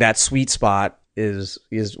finding that sweet spot is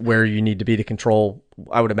where you need to be to control,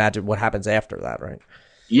 I would imagine, what happens after that, right?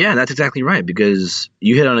 Yeah, that's exactly right, because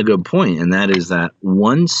you hit on a good point, and that is that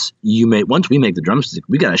once we make the drumstick,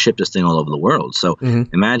 we got to ship this thing all over the world. So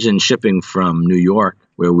imagine shipping from New York,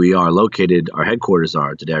 where we are located, our headquarters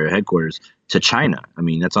are, D'Addario headquarters, to China. I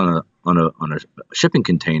mean, that's on a shipping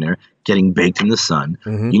container getting baked in the sun.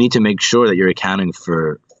 You need to make sure that you're accounting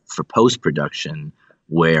for post-production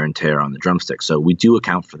wear and tear on the drumstick. So we do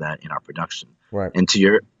account for that in our production. Right. And to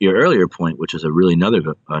your earlier point, which is a really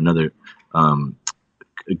another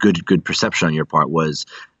good perception on your part, was,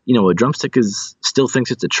 a drumstick still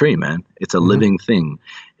thinks it's a tree, man. It's a living thing.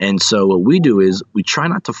 And so what we do is we try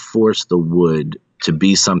not to force the wood to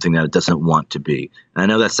be something that it doesn't want to be. And I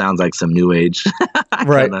know that sounds like some new age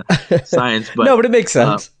right. science, but no, but it makes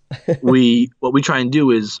sense. What we try and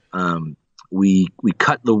do is we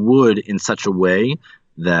cut the wood in such a way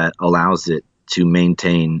that allows it to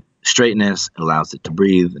maintain straightness, allows it to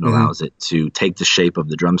breathe, and allows it to take the shape of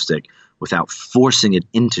the drumstick without forcing it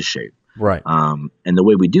into shape. Right. And the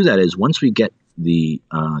way we do that is, once we get the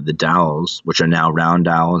dowels, which are now round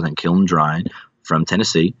dowels and kiln dried from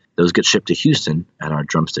Tennessee, those get shipped to Houston at our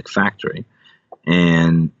drumstick factory.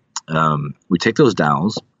 And we take those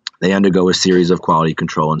dowels, they undergo a series of quality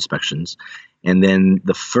control inspections, and then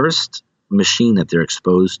the first machine that they're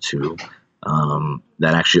exposed to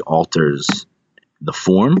that actually alters the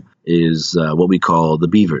form is what we call the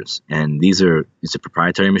beavers. And these are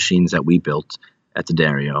proprietary machines that we built at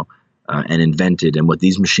D'Addario and invented. And what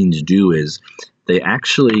these machines do is they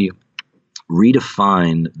actually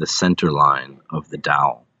redefine the center line of the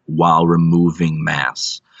dowel while removing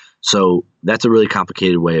mass. So that's a really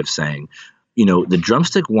complicated way of saying, the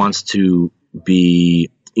drumstick wants to be,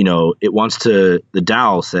 the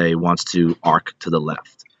dowel, say, wants to arc to the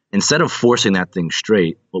left. Instead of forcing that thing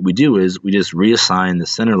straight, what we do is we just reassign the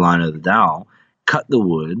center line of the dowel, cut the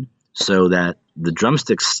wood so that the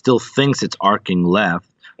drumstick still thinks it's arcing left,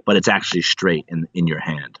 but it's actually straight in your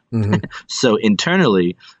hand. So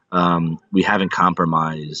internally, we haven't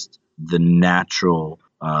compromised the natural,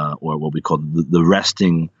 or what we call the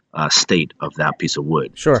resting state of that piece of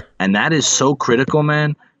wood. Sure. And that is so critical,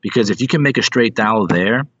 man, because if you can make a straight dowel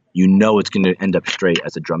there, it's going to end up straight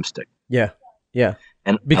as a drumstick. Yeah. Yeah.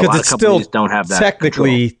 And because a lot it's of companies still don't have that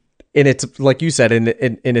technically control. In its, like you said, in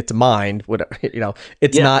its mind, whatever,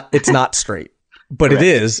 it's not straight, but it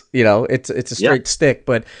is, it's a straight stick,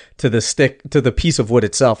 but to the piece of wood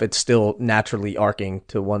itself, it's still naturally arcing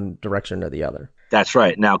to one direction or the other. That's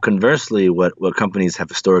right. Now, conversely, what companies have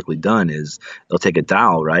historically done is they'll take a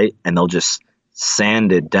dowel, right, and they'll just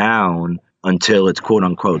sand it down until it's quote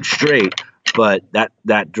unquote straight, but that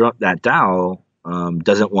dowel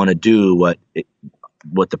doesn't want to do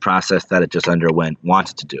what the process that it just underwent wants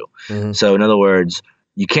it to do. So in other words,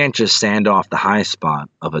 you can't just sand off the high spot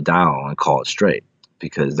of a dowel and call it straight,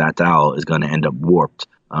 because that dowel is going to end up warped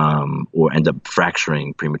or end up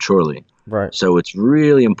fracturing prematurely. Right. So it's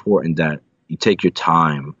really important that you take your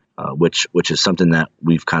time, which is something that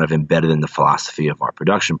we've kind of embedded in the philosophy of our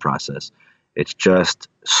production process. It's just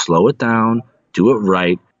slow it down, do it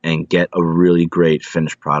right, and get a really great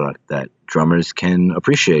finished product that drummers can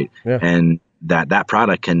appreciate. Yeah. And that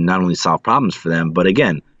product can not only solve problems for them, but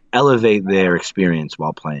again, elevate their experience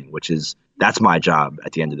while playing, that's my job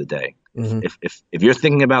at the end of the day. Mm-hmm. If you're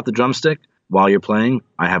thinking about the drumstick while you're playing,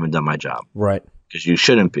 I haven't done my job. Right. Because you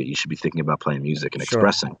shouldn't be. You should be thinking about playing music and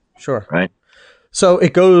expressing. Sure. Right. So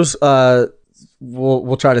it goes.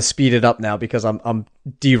 We'll try to speed it up now because I'm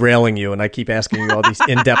derailing you and I keep asking you all these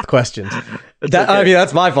in-depth questions. I mean,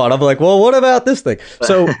 that's my fault. I'm like, well, what about this thing?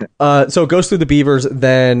 So so it goes through the beavers.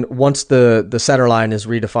 Then once the center line is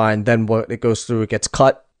redefined, then what it goes through, it gets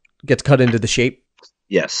cut into the shape.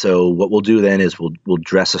 Yes. So what we'll do then is we'll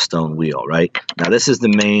dress a stone wheel. Right. Now this is the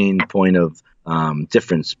main point of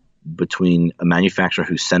difference between a manufacturer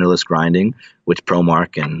who's centerless grinding, which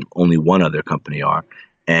ProMark and only one other company are,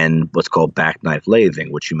 and what's called back knife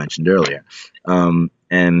lathing, which you mentioned earlier.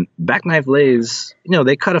 And back knife lathes,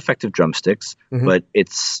 they cut effective drumsticks, mm-hmm. but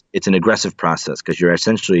it's an aggressive process because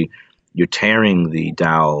you're tearing the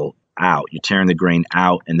dowel out, you're tearing the grain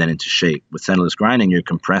out and then into shape. With centerless grinding, you're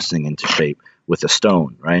compressing into shape with a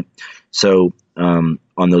stone, right? So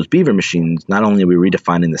on those beaver machines, not only are we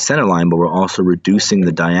redefining the center line, but we're also reducing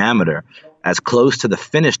the diameter as close to the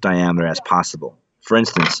finished diameter as possible. For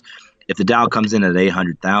instance, if the dowel comes in at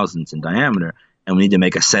 800 thousandths in diameter and we need to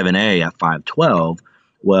make a 7A at 512,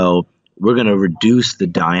 well, we're going to reduce the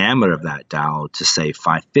diameter of that dowel to, say,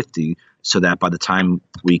 550 so that by the time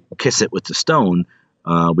we kiss it with the stone,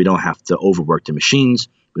 we don't have to overwork the machines.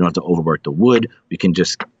 We don't have to overwork the wood. We can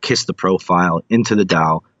just kiss the profile into the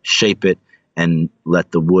dowel, shape it, and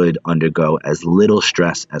let the wood undergo as little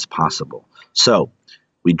stress as possible. So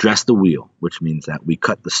we dress the wheel, which means that we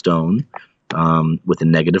cut the stone with a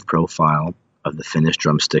negative profile of the finished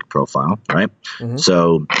drumstick profile, right? Mm-hmm.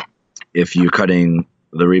 So if you're cutting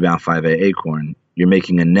the Rebound 5A Acorn, you're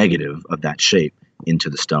making a negative of that shape into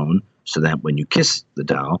the stone so that when you kiss the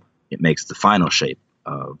dowel, it makes the final shape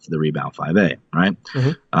of the Rebound 5A, right?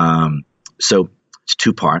 Mm-hmm. So it's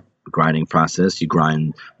two-part grinding process. You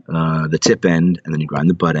grind the tip end, and then you grind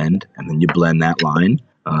the butt end, and then you blend that line.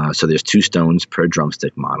 So there's 2 stones per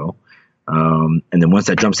drumstick model. And then once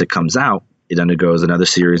that drumstick comes out, it undergoes another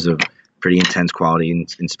series of pretty intense quality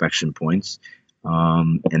inspection points.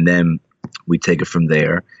 And then we take it from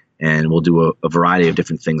there, and we'll do a variety of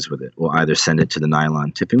different things with it. We'll either send it to the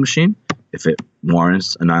nylon tipping machine, if it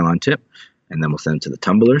warrants a nylon tip, and then we'll send it to the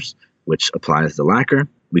tumblers, which applies the lacquer.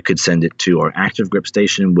 We could send it to our active grip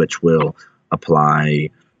station, which will apply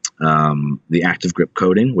the active grip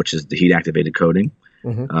coating, which is the heat-activated coating.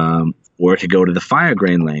 Mm-hmm. Or it could go to the fire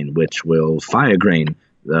grain lane, which will fire grain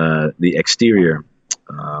the exterior,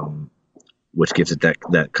 which gives it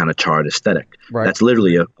that kind of charred aesthetic. Right. That's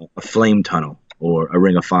literally a flame tunnel or a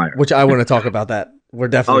ring of fire. Which I want to talk about that. We're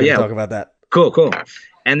definitely going to talk about that. Cool.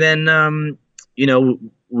 And then,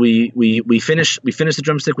 we finish the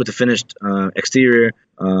drumstick with the finished exterior,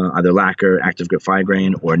 either lacquer, active grip fire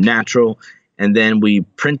grain, or natural. And then we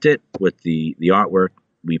print it with the artwork.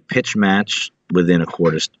 We pitch match within a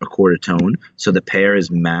quarter tone, so the pair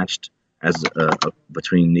is matched as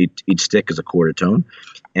between each stick is a quarter tone,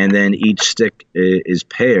 and then each stick is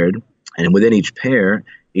paired, and within each pair,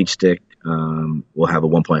 each stick will have a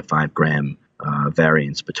 1.5 gram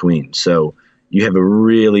variance between. So you have a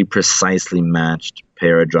really precisely matched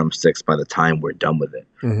pair of drumsticks by the time we're done with it.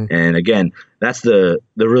 Mm-hmm. And again, that's the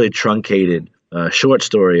really truncated short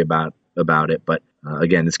story about it, but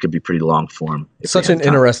again, this could be pretty long form. Such an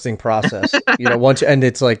interesting process, once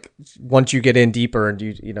you get in deeper and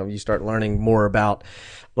you start learning more about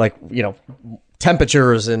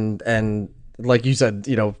temperatures and like you said,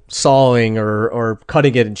 sawing or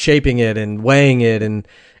cutting it and shaping it and weighing it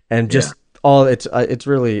and just all it's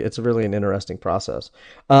really an interesting process.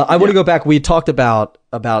 I want to go back. We talked about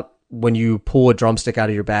when you pull a drumstick out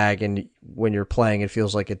of your bag and when you're playing, it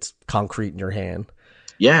feels like it's concrete in your hand.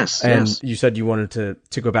 Yes. And you said you wanted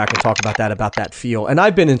to go back and talk about that feel. And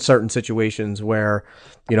I've been in certain situations where,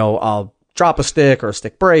 I'll drop a stick or a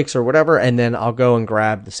stick breaks or whatever, and then I'll go and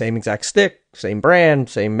grab the same exact stick, same brand,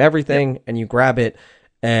 same everything, and you grab it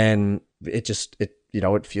and it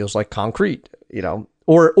feels like concrete,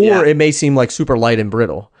 or it may seem like super light and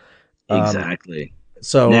brittle. Exactly.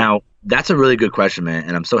 So now that's a really good question, man.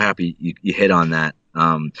 And I'm so happy you hit on that.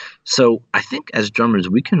 So I think as drummers,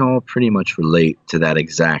 we can all pretty much relate to that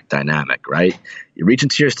exact dynamic, right? You reach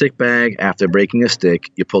into your stick bag after breaking a stick,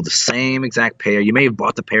 you pull the same exact pair. You may have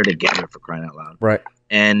bought the pair together, for crying out loud. Right.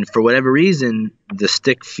 And for whatever reason, the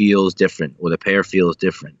stick feels different or the pair feels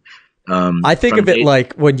different. I think of it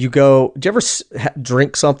like when you go, do you ever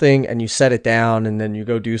drink something and you set it down and then you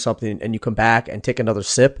go do something and you come back and take another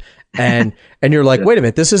sip and you're like, wait a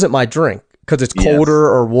minute, this isn't my drink because it's colder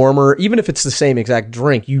or warmer. Even if it's the same exact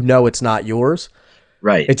drink, you know it's not yours.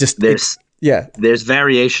 Right. It just, there's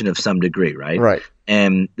variation of some degree, right? Right.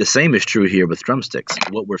 And the same is true here with drumsticks.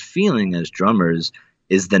 What we're feeling as drummers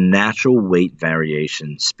is the natural weight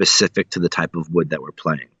variation specific to the type of wood that we're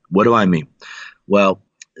playing. What do I mean? Well,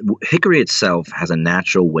 hickory itself has a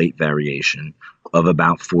natural weight variation of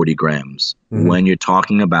about 40 grams when you're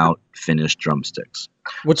talking about finished drumsticks.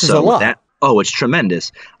 Which is a lot. It's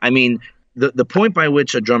tremendous. I mean, the point by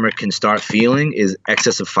which a drummer can start feeling is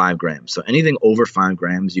excess of 5 grams. So anything over 5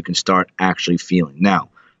 grams, you can start actually feeling. Now,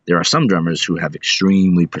 there are some drummers who have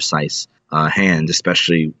extremely precise hands,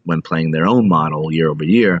 especially when playing their own model year over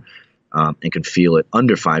year, and can feel it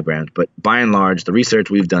under 5 grams. But by and large, the research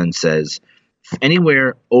we've done says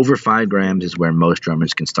anywhere over 5 grams is where most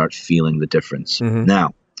drummers can start feeling the difference.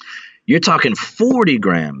 Now, you're talking 40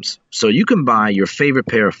 grams. So you can buy your favorite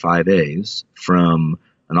pair of 5As from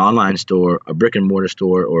an online store, a brick and mortar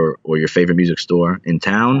store, or your favorite music store in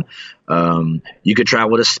town. You could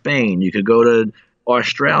travel to Spain. You could go to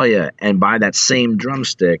Australia and buy that same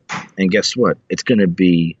drumstick. And guess what? It's going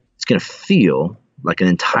to feel like an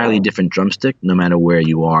entirely different drumstick no matter where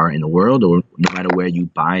you are in the world or no matter where you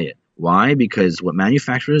buy it. Why? Because what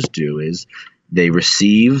manufacturers do is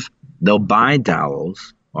they'll buy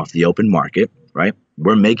dowels off the open market, right?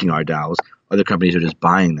 We're making our dowels. Other companies are just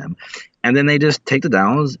buying them. And then they just take the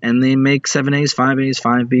dowels and they make 7As, 5As,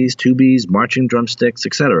 5Bs, 2Bs, marching drumsticks,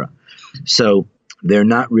 etc. So they're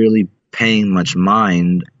not really paying much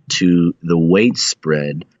mind to the weight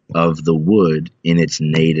spread of the wood in its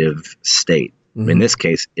native state. In this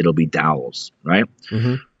case, it'll be dowels, right?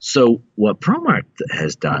 So what ProMark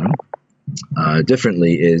has done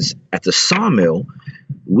differently is at the sawmill,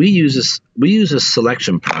 we use a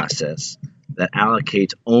selection process that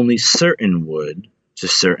allocates only certain wood to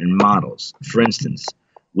certain models. For instance,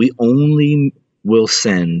 we only will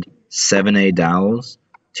send 7A dowels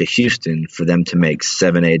to Houston for them to make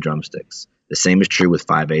 7A drumsticks. The same is true with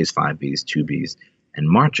 5As, 5Bs, 2Bs, and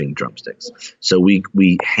marching drumsticks. So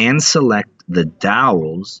we hand select the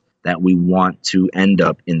dowels that we want to end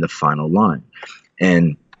up in the final line.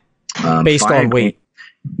 And based on weight.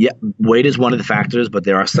 Yeah, weight is one of the factors, but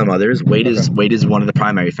there are some others. Weight is one of the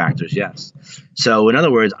primary factors, yes. So in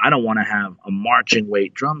other words, I don't want to have a marching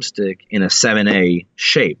weight drumstick in a 7A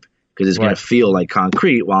shape because it's going to feel like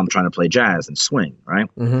concrete while I'm trying to play jazz and swing, right?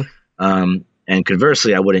 And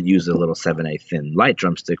conversely, I wouldn't use a little 7A thin light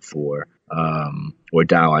drumstick for, or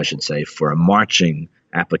dowel, I should say, for a marching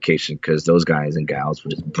application because those guys and gals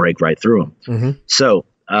will just break right through them. So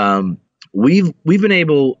we've been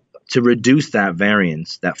able to reduce that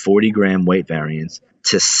variance, that 40-gram weight variance,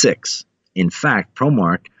 to 6. In fact,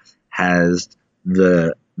 ProMark has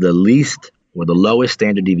the least or the lowest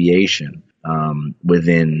standard deviation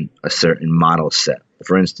within a certain model set.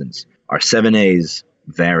 For instance, our 7As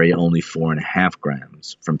vary only 4.5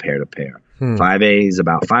 grams from pair to pair. 5As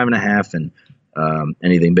about 5.5, and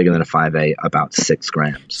anything bigger than a 5A about 6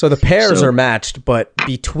 grams. So the pairs are matched, but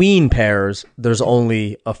between pairs, there's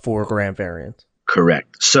only a 4-gram variance.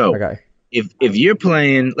 Correct. So if you're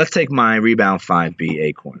playing, let's take my Rebound 5B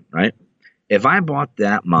Acorn, right? If I bought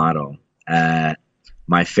that model at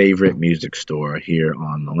my favorite music store here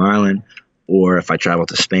on Long Island, or if I traveled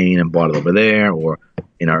to Spain and bought it over there, or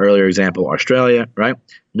in our earlier example, Australia, right?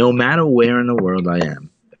 No matter where in the world I am,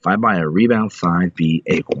 if I buy a Rebound 5B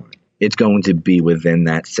Acorn, it's going to be within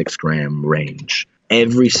that 6-gram range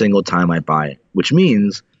every single time I buy it, which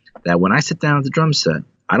means that when I sit down at the drum set,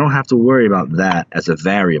 I don't have to worry about that as a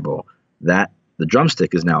variable. That the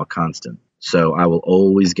drumstick is now a constant. So I will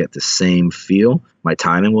always get the same feel. My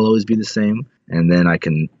timing will always be the same. And then I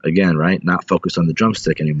can, again, right, not focus on the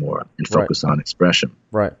drumstick anymore and focus on expression.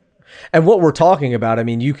 Right. And what we're talking about, I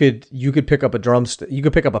mean, you could pick up a drumstick, you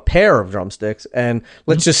could pick up a pair of drumsticks, and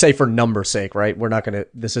let's just say for numbers' sake, right? We're not gonna.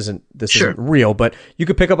 This isn't real, but you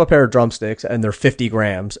could pick up a pair of drumsticks, and they're 50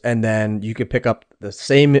 grams, and then you could pick up the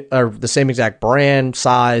same exact brand,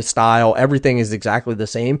 size, style, everything is exactly the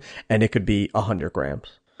same, and it could be 100 grams.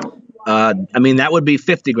 I mean, that would be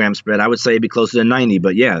 50 gram spread. I would say it'd be closer to 90,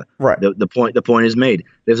 but yeah, right. The point is made.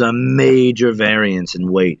 There's a major variance in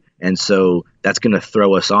weight. And so that's going to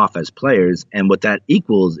throw us off as players. And what that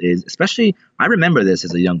equals is, especially, I remember this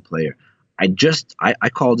as a young player. I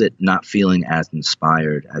called it not feeling as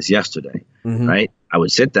inspired as yesterday, right? I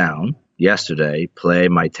would sit down yesterday, play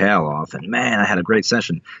my tail off, and man, I had a great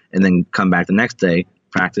session. And then come back the next day,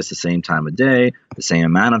 practice the same time of day, the same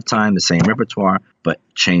amount of time, the same repertoire, but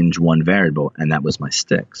change one variable, and that was my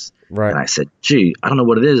sticks. Right. And I said, gee, I don't know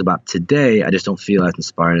what it is about today. I just don't feel as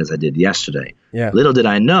inspired as I did yesterday. Yeah. Little did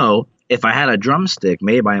I know, if I had a drumstick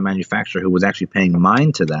made by a manufacturer who was actually paying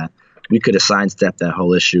mind to that, we could have sidestepped that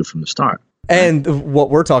whole issue from the start. And what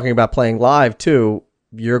we're talking about playing live too,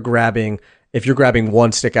 if you're grabbing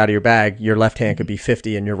one stick out of your bag, your left hand could be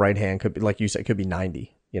 50 and your right hand could be, like you said, could be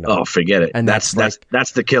 90. You know? Oh, forget it. And that's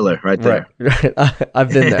the killer right there. Right. I've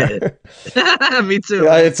been there. Me too.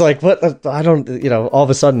 It's like, what? I don't, all of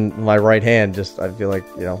a sudden my right hand just, I feel like,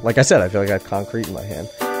 like I said, I feel like I have concrete in my hand.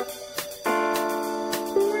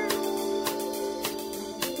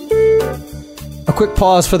 A quick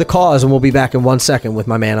pause for the cause, and we'll be back in 1 second with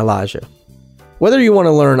my man Elijah. Whether you want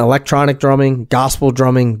to learn electronic drumming, gospel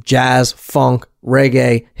drumming, jazz, funk,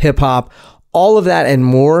 reggae, hip-hop, all of that and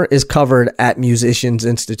more is covered at Musicians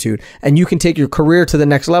Institute. And you can take your career to the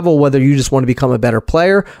next level, whether you just want to become a better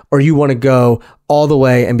player or you want to go all the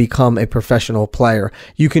way and become a professional player.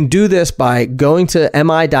 You can do this by going to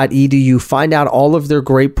mi.edu, find out all of their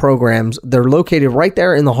great programs. They're located right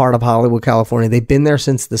there in the heart of Hollywood, California. They've been there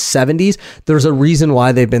since the 70s. There's a reason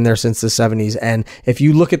why they've been there since the 70s. And if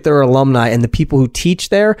you look at their alumni and the people who teach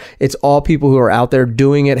there, it's all people who are out there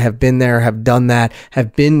doing it, have been there, have done that,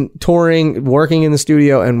 have been touring, working in the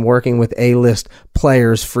studio, and working with A-list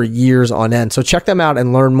players for years on end. So check them out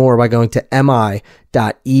and learn more by going to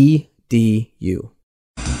mi.edu.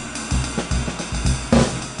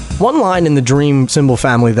 One line in the Dream Cymbal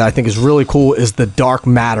family that I think is really cool is the Dark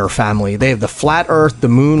Matter family. They have the Flat Earth, the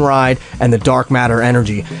Moon Ride, and the Dark Matter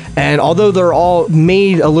Energy. And although they're all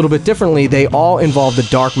made a little bit differently, they all involve the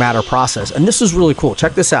Dark Matter process. And this is really cool.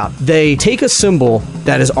 Check this out. They take a cymbal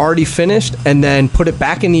that is already finished and then put it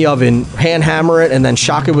back in the oven, hand hammer it, and then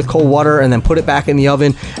shock it with cold water, and then put it back in the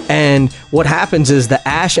oven. And what happens is the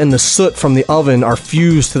ash and the soot from the oven are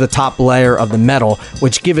fused to the top layer of the metal,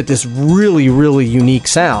 which give it this really, really unique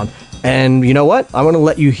sound. And you know what? I want to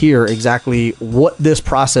let you hear exactly what this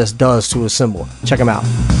process does to a cymbal. Check them out.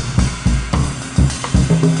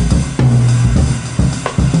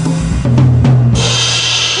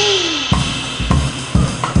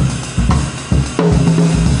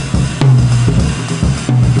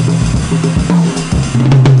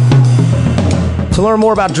 To learn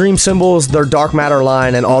more about Dream Cymbals, their Dark Matter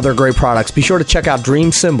line, and all their great products, be sure to check out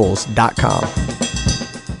dreamcymbals.com.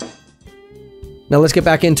 Now let's get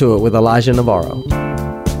back into it with Elijah Navarro.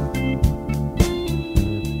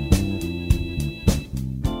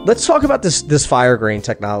 Let's talk about this Firegrain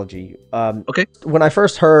technology. Okay. When I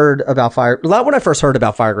first heard about not when I first heard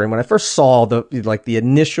about Firegrain, when I first saw the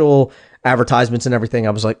initial advertisements and everything, I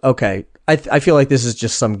was like, okay, I feel like this is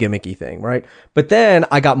just some gimmicky thing, right? But then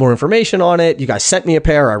I got more information on it. You guys sent me a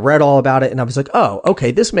pair. I read all about it, and I was like, oh,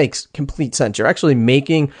 okay, this makes complete sense. You're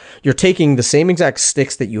taking the same exact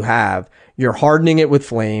sticks that you have, you're hardening it with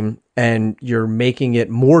flame, and you're making it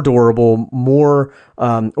more durable, more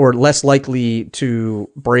or less likely to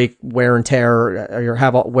break, wear and tear, or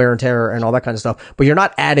have wear and tear and all that kind of stuff. But you're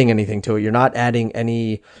not adding anything to it. You're not adding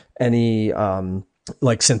any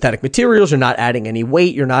like synthetic materials. You're not adding any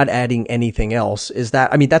weight. You're not adding anything else.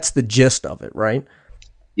 That's the gist of it, right?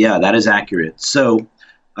 Yeah, that is accurate. So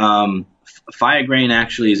Firegrain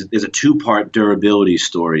actually is a two-part durability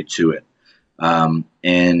story to it.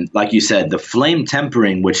 And like you said, the flame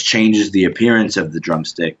tempering, which changes the appearance of the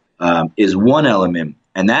drumstick, is one element,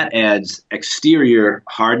 and that adds exterior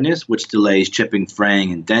hardness, which delays chipping,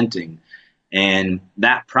 fraying, and denting. And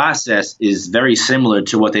that process is very similar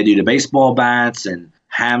to what they do to baseball bats and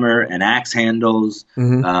hammer and axe handles.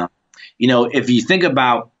 Mm-hmm. If you think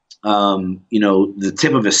about, the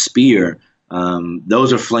tip of a spear,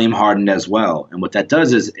 those are flame hardened as well. And what that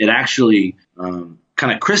does is it actually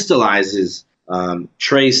kind of crystallizes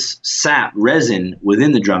trace sap resin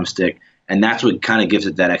within the drumstick, and that's what kind of gives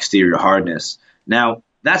it that exterior hardness. Now,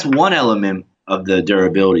 that's one element of the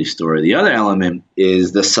durability story. The other element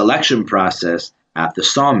is the selection process at the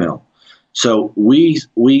sawmill. So we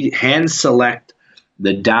hand select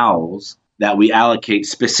the dowels that we allocate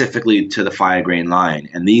specifically to the Firegrain line,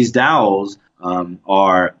 and these dowels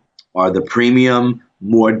are the premium,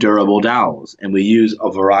 more durable dowels, and we use a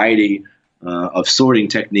variety of sorting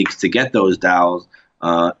techniques to get those dowels,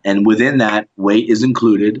 and within that, weight is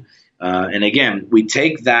included. And again, we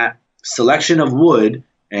take that selection of wood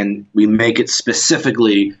and we make it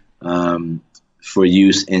specifically for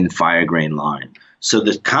use in Firegrain line. So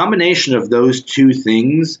the combination of those two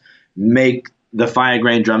things make the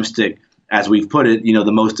Firegrain drumstick, as we've put it,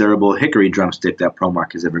 the most durable hickory drumstick that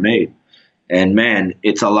ProMark has ever made. And man,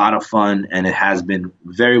 it's a lot of fun, and it has been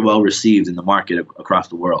very well received in the market across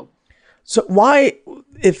the world. So why,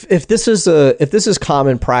 if this is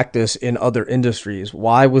common practice in other industries,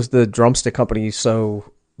 why was the drumstick company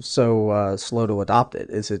so slow to adopt it?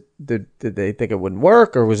 Did they think it wouldn't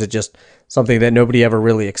work, or was it just something that nobody ever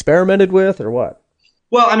really experimented with, or what?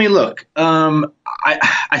 Well, I mean, look,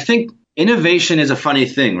 I think innovation is a funny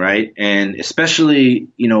thing, right? And especially,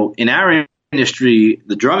 in our industry,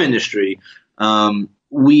 the drum industry,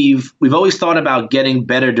 we've always thought about getting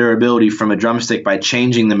better durability from a drumstick by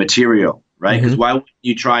changing the material, right? Because why would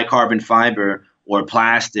you try carbon fiber or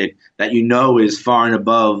plastic that is far and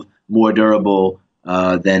above more durable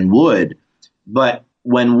than wood? But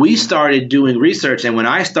when we started doing research and when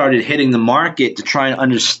I started hitting the market to try and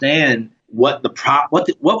understand what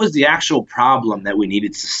was the actual problem that we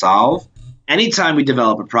needed to solve, anytime we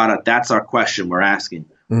develop a product, that's our question we're asking.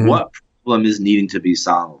 What problem is needing to be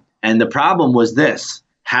solved? And the problem was this: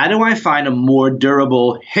 how do I find a more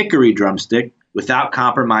durable hickory drumstick without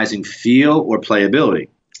compromising feel or playability?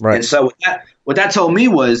 Right. And so what that told me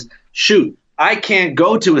was, shoot, I can't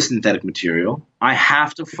go to a synthetic material. I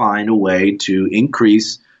have to find a way to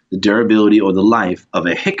increase the durability or the life of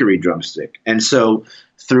a hickory drumstick. And so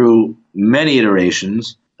through many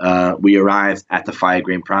iterations, we arrived at the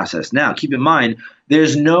Firegrain process. Now, keep in mind,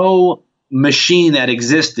 there's no machine that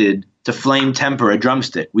existed to flame temper a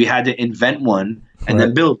drumstick. We had to invent one and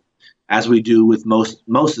then build, as we do with most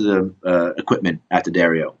of the equipment at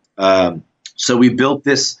D'Addario. So we built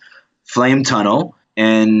this flame tunnel,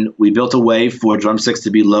 and we built a way for drumsticks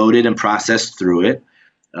to be loaded and processed through it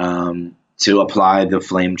to apply the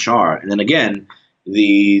flame char. And then again,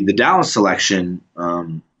 the dowel selection,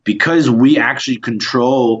 because we actually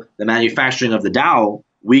control the manufacturing of the dowel,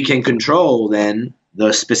 we can control then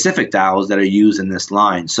the specific dowels that are used in this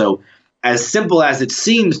line. So as simple as it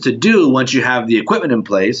seems to do once you have the equipment in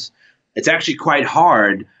place, it's actually quite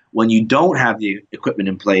hard when you don't have the equipment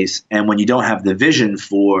in place and when you don't have the vision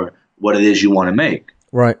for what it is you want to make.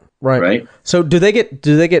 Right. So do they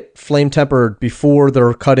get flame tempered before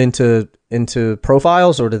they're cut into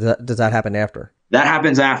profiles, or does that happen after? That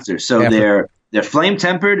happens after. So they're flame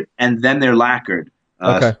tempered and then they're lacquered.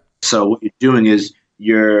 Okay. So what you're doing is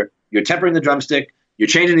you're tempering the drumstick, you're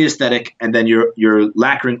changing the aesthetic, and then you're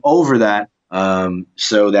lacquering over that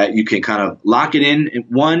so that you can kind of lock it in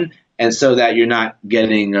one, and so that you're not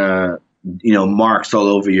getting marks all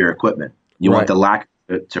over your equipment. You want the lacquer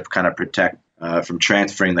to kind of protect from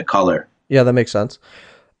transferring the color. Yeah, that makes sense.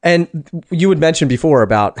 And you had mentioned before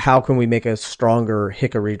about how can we make a stronger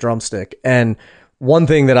hickory drumstick, and one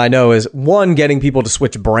thing that I know is, getting people to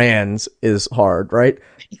switch brands is hard, right?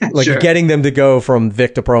 Like getting them to go from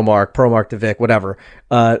Vic to ProMark to Vic, whatever.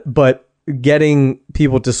 But getting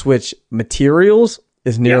people to switch materials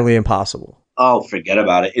is nearly impossible. Oh, forget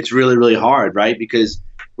about it. It's really, really hard, right? Because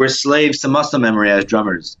we're slaves to muscle memory as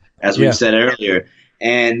drummers, as we said earlier.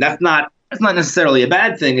 And that's not necessarily a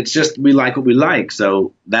bad thing. It's just we like what we like.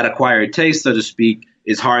 So that acquired taste, so to speak,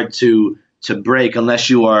 is hard to break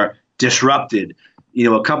unless you are disrupted.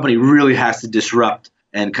 A company really has to disrupt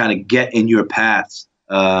and kind of get in your paths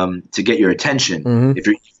to get your attention if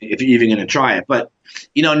you're even going to try it. But,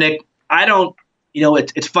 Nick, I don't,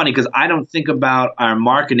 it's funny because I don't think about our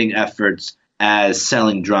marketing efforts as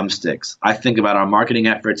selling drumsticks. I think about our marketing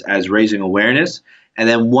efforts as raising awareness. And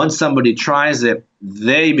then once somebody tries it,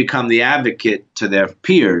 they become the advocate to their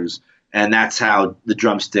peers. And that's how the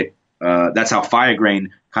drumstick, that's how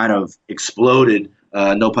Firegrain kind of exploded.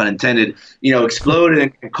 No pun intended,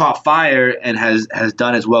 exploded and caught fire and has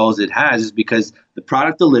done as well as it has, is because the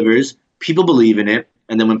product delivers, people believe in it,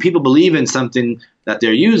 and then when people believe in something that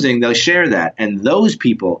they're using, they'll share that, and those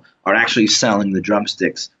people are actually selling the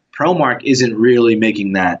drumsticks. ProMark isn't really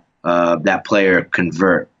making that player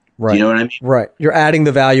convert. Right. Do you know what I mean? Right. You're adding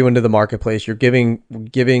the value into the marketplace. You're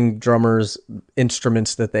giving drummers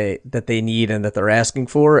instruments that they need and that they're asking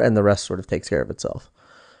for, and the rest sort of takes care of itself.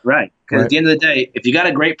 Right. Because at the end of the day, if you got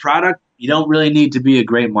a great product, you don't really need to be a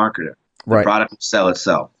great marketer. The product will sell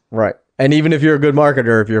itself. Right. And even if you're a good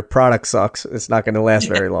marketer, if your product sucks, it's not going to last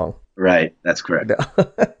very long. Right. That's correct.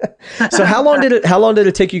 So how long did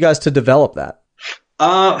it take you guys to develop that?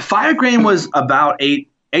 Firegrain was about 8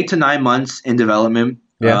 to 9 months in development.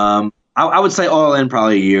 Yeah. I would say all in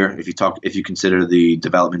probably a year if you consider the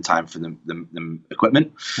development time for the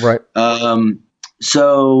equipment. Right.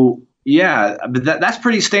 So yeah, but that's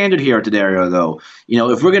pretty standard here at D'Addario, though.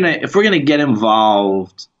 If we're gonna get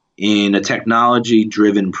involved in a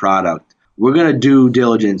technology-driven product, we're gonna do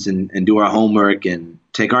diligence and do our homework and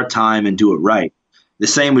take our time and do it right. The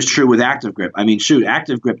same was true with Active Grip. I mean,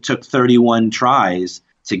 Active Grip took 31 tries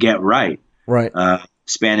to get right. Right.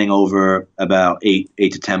 Spanning over about eight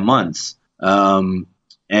to 10 months. And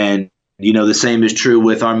the same is true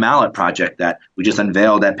with our mallet project that we just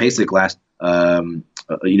unveiled at PASIC last, a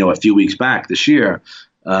few weeks back this year.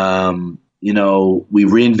 We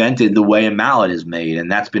reinvented the way a mallet is made,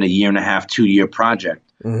 and that's been a 1.5 year, 2 year project.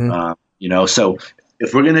 So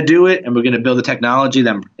if we're going to do it and we're going to build a technology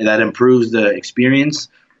that improves the experience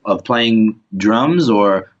of playing drums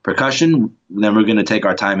or percussion, then we're going to take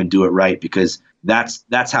our time and do it right, because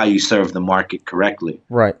that's how you serve the market correctly.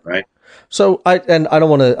 Right. Right. So I don't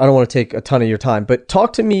want to take a ton of your time, but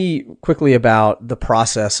talk to me quickly about the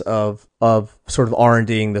process of sort of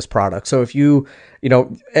R&Ding this product. So if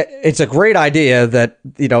it's a great idea that,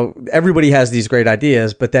 everybody has these great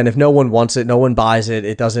ideas, but then if no one wants it, no one buys it,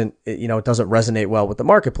 it doesn't resonate well with the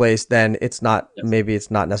marketplace, then maybe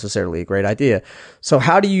it's not necessarily a great idea. So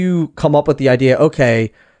how do you come up with the idea,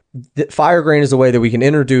 okay, Firegrain is a way that we can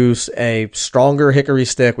introduce a stronger hickory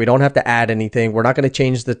stick. We don't have to add anything. We're not going to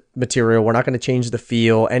change the material. We're not going to change the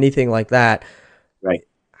feel, anything like that. Right.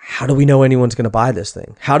 How do we know anyone's going to buy this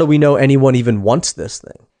thing? How do we know anyone even wants this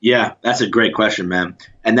thing? Yeah, that's a great question, man.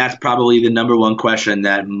 And that's probably the number one question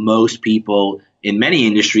that most people in many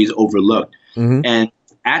industries overlook. Mm-hmm. And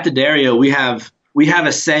at D'Addario, we have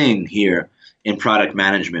a saying here in product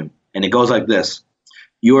management, and it goes like this.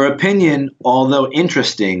 Your opinion, although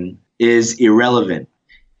interesting, is irrelevant.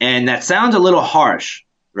 And that sounds a little harsh,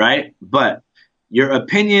 right? But your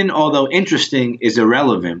opinion, although interesting, is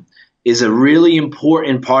irrelevant, is a really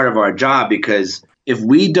important part of our job, because if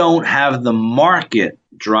we don't have the market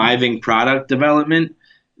driving product development,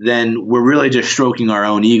 then we're really just stroking our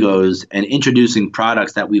own egos and introducing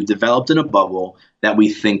products that we've developed in a bubble that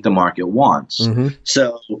we think the market wants. Mm-hmm.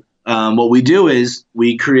 So what we do is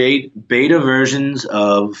we create beta versions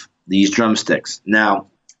of these drumsticks. Now,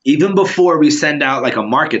 even before we send out like a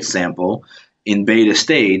market sample in beta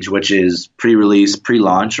stage, which is pre-release,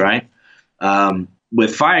 pre-launch, right?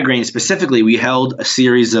 With Firegrain specifically, we held a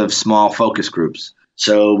series of small focus groups.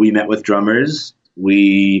 So we met with drummers,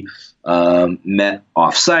 we met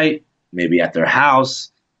off-site, maybe at their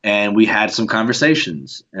house, and we had some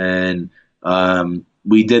conversations. And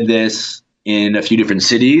we did this in a few different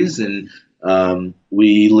cities, and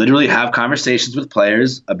we literally have conversations with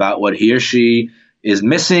players about what he or she is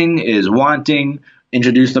missing, is wanting,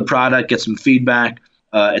 introduce the product, get some feedback.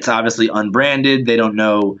 It's obviously unbranded. They don't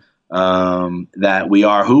know that we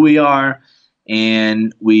are who we are,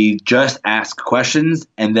 and we just ask questions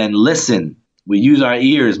and then listen. We use our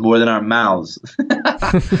ears more than our mouths,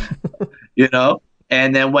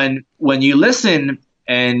 and then when you listen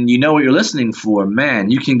and you know what you're listening for,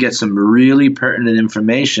 man, you can get some really pertinent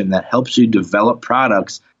information that helps you develop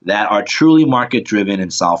products that are truly market driven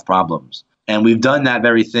and solve problems. And we've done that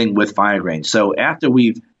very thing with Firegrain. So after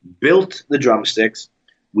we've built the drumsticks,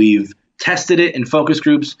 we've tested it in focus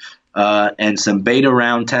groups and some beta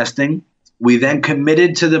round testing. We then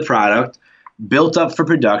committed to the product, built up for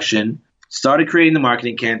production, started creating the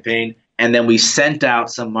marketing campaign, and then we sent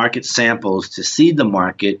out some market samples to seed the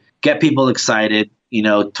market, get people excited,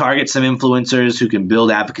 target some influencers who can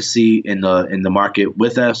build advocacy in the market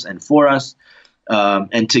with us and for us.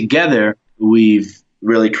 And together, we've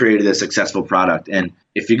really created a successful product. And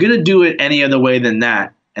if you're going to do it any other way than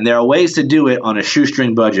that, and there are ways to do it on a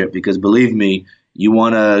shoestring budget, because believe me, you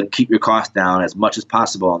want to keep your costs down as much as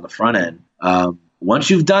possible on the front end. Once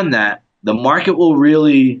you've done that, the market will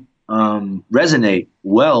really resonate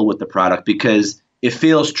well with the product, because it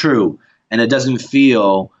feels true and it doesn't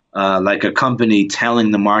feel like a company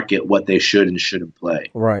telling the market what they should and shouldn't play.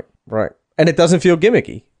 Right. And it doesn't feel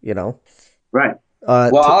gimmicky, Right.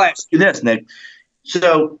 I'll ask you this, Nick.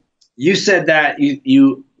 So you said that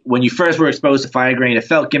you when you first were exposed to Firegrain, it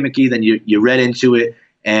felt gimmicky. Then you read into it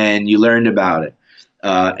and you learned about it,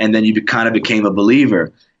 and then you kind of became a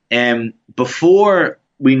believer. And before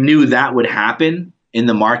we knew that would happen in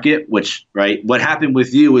the market, what happened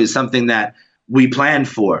with you is something that we planned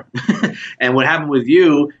for, and what happened with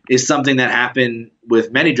you is something that happened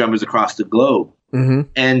with many drummers across the globe. Mm-hmm.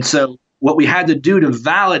 And so what we had to do to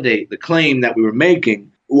validate the claim that we were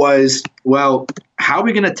making was, well, how are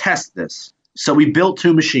we going to test this? So we built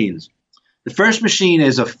two machines. The first machine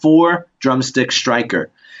is a 4 drumstick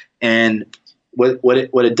striker. And what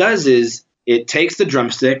it does is it takes the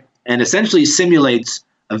drumstick and essentially simulates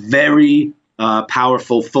a very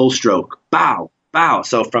powerful full stroke. Bow, bow.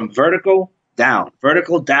 So from vertical down,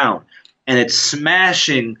 and it's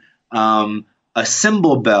smashing a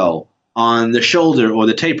cymbal bell on the shoulder or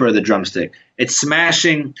the taper of the drumstick. It's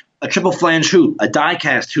smashing a triple flange hoop, a die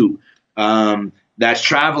cast hoop that's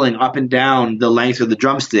traveling up and down the length of the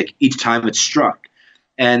drumstick each time it's struck.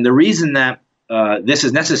 And the reason that this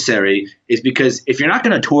is necessary is because if you're not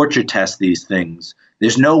going to torture test these things,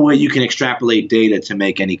 there's no way you can extrapolate data to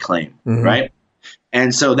make any claim, right?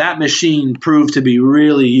 And so that machine proved to be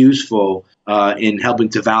really useful in helping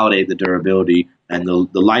to validate the durability and the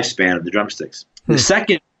lifespan of the drumsticks. The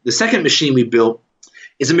second machine we built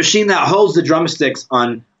is a machine that holds the drumsticks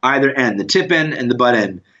on either end, the tip end and the butt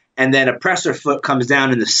end, and then a presser foot comes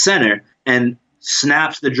down in the center and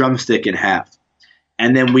snaps the drumstick in half.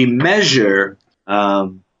 And then we measure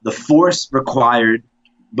the force required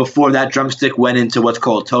before that drumstick went into what's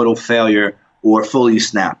called total failure or fully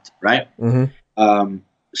snapped, right?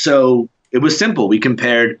 So it was simple. We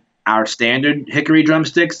compared our standard hickory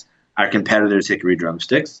drumsticks, our competitors' hickory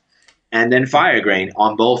drumsticks, and then Firegrain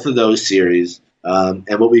on both of those series.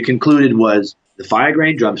 And what we concluded was the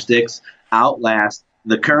Firegrain drumsticks outlast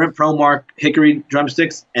the current ProMark hickory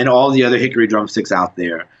drumsticks and all the other hickory drumsticks out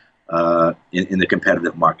there in the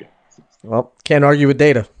competitive market. Well, can't argue with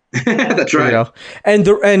data. That's right. You know?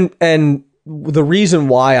 And the reason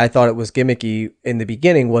why I thought it was gimmicky in the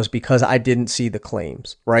beginning was because I didn't see the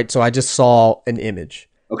claims, right? So I just saw an image.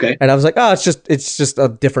 Okay. And I was like, oh, it's just a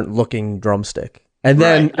different looking drumstick. And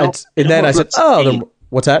then I said, oh,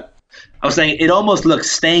 what's that? I was saying it almost looks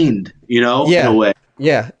stained, in a way.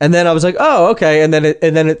 Yeah. And then I was like, oh, okay. And then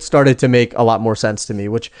it started to make a lot more sense to me,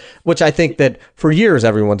 which I think that for years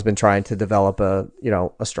everyone's been trying to develop a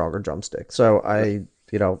stronger drumstick. So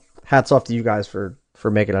hats off to you guys for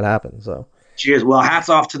making it happen. So cheers. Well, hats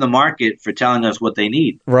off to the market for telling us what they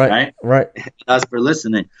need. Right. Us for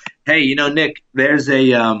listening. Hey, Nick, there's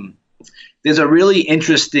a really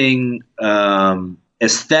interesting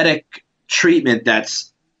aesthetic treatment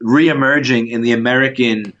that's reemerging in the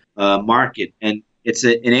American market, and it's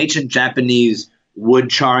an ancient Japanese wood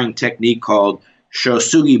charring technique called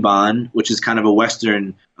shosugiban, which is kind of a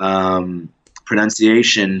Western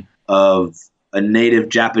pronunciation of a native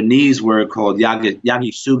Japanese word called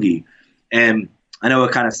yagisugi. And I know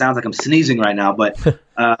it kind of sounds like I'm sneezing right now, but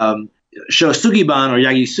shosugiban or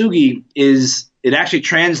yagisugi it actually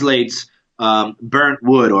translates burnt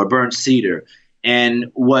wood or burnt cedar.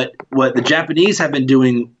 And what the Japanese have been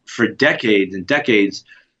doing for decades and decades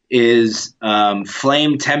is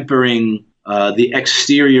flame tempering the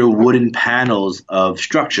exterior wooden panels of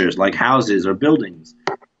structures like houses or buildings.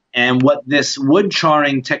 And what this wood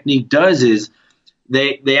charring technique does is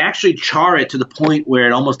they actually char it to the point where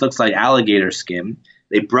it almost looks like alligator skin.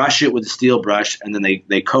 They brush it with a steel brush, and then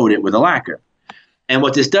they coat it with a lacquer. And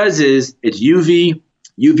what this does is it's UV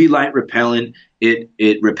light repellent.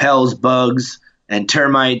 It repels bugs and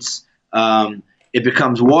termites. It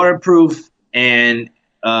becomes waterproof, and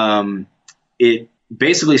it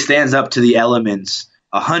basically stands up to the elements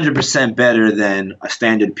 100% better than a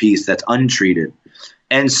standard piece that's untreated.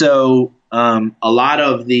 And so a lot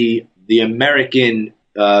of the American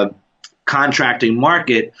contracting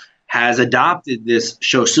market has adopted this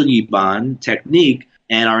shosugiban technique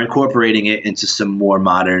and are incorporating it into some more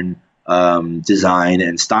modern design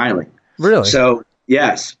and styling. Really? So,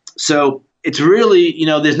 yes. So it's really,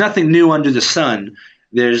 there's nothing new under the sun.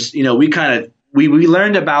 There's, we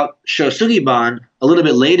learned about shosugiban a little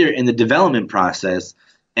bit later in the development process,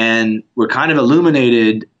 and we're kind of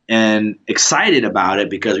illuminated and excited about it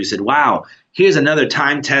because we said, wow, here's another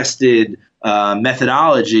time-tested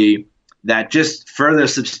methodology that just further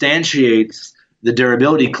substantiates the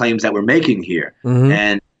durability claims that we're making here.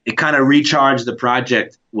 And it kind of recharged the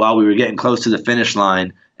project while we were getting close to the finish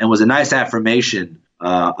line and was a nice affirmation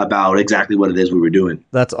about exactly what it is we were doing.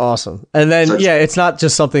 That's awesome. And then, it's not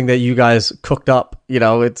just something that you guys cooked up,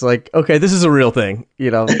 it's like, okay, this is a real thing,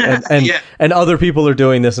 and other people are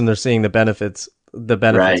doing this and they're seeing the benefits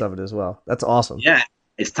right. of it as well. That's awesome. Yeah.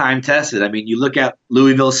 It's time tested. I mean, you look at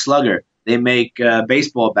Louisville Slugger, they make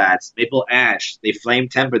baseball bats, maple ash, they flame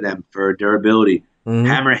temper them for durability.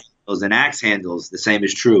 Hammer handles and axe handles, the same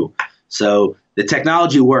is true. So the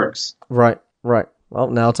technology works. Right. Well,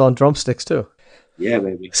 now it's on drumsticks too. Yeah,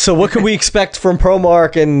 baby. So what can we expect from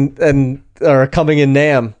ProMark and coming in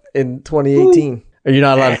NAMM in 2018? Ooh. Are you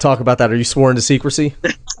not allowed to talk about that? Are you sworn to secrecy?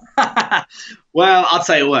 Well, I'll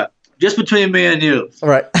tell you what. Just between me and you. All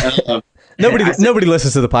right. Nobody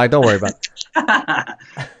listens to the pod. Don't worry about it.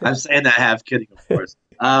 I'm saying that half kidding, of course.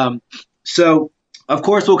 So, of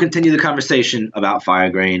course, we'll continue the conversation about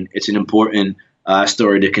Firegrain. It's an important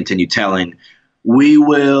story to continue telling. We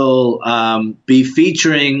will be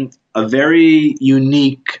featuring a very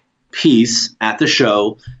unique piece at the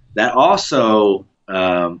show that also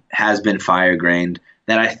has been Firegrained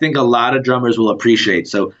that I think a lot of drummers will appreciate.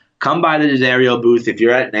 So come by the D'Addario booth if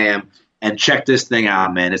you're at NAMM and check this thing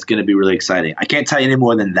out, man. It's going to be really exciting. I can't tell you any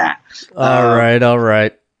more than that. All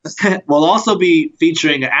right. We'll also be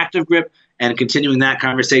featuring an Active Grip and continuing that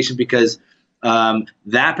conversation because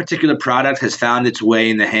that particular product has found its way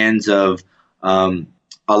in the hands of a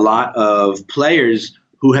lot of players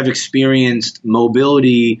who have experienced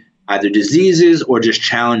mobility, either diseases or just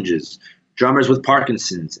challenges. Drummers with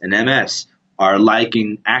Parkinson's and MS are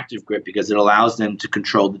liking Active Grip because it allows them to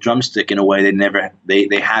control the drumstick in a way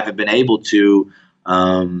they haven't been able to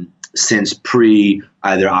since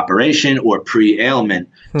either operation or pre-ailment.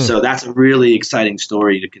 So that's a really exciting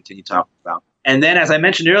story to continue talking about. And then, as I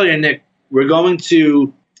mentioned earlier, Nick, we're going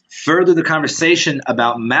to further the conversation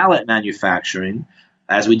about mallet manufacturing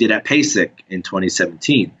as we did at PASIC in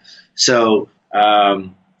 2017. So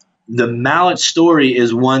the mallet story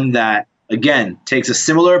is one that, again, takes a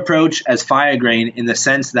similar approach as Firegrain in the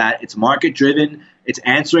sense that it's market-driven, it's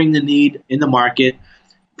answering the need in the market.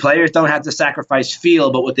 Players don't have to sacrifice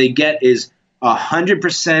feel, but what they get is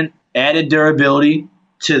 100% added durability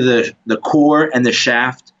to the core and the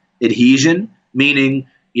shaft adhesion, meaning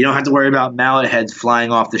you don't have to worry about mallet heads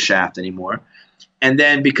flying off the shaft anymore. And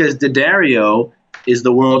then because D'Addario is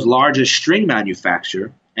the world's largest string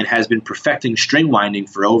manufacturer and has been perfecting string winding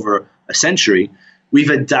for over a century,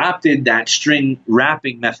 we've adopted that string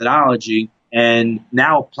wrapping methodology and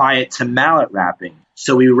now apply it to mallet wrapping.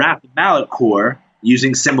 So we wrap the mallet core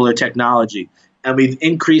using similar technology, and we've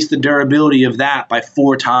increased the durability of that by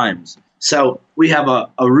 4 times. So we have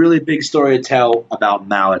a really big story to tell about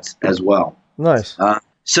mallets as well. Nice.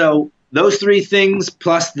 So those 3 things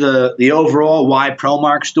plus the overall why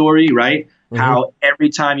ProMark story, right? Mm-hmm. How every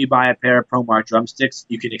time you buy a pair of ProMark drumsticks,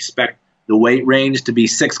 you can expect the weight range to be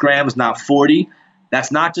 6 grams, not 40.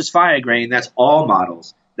 That's not just Firegrain. That's all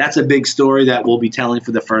models. That's a big story that we'll be telling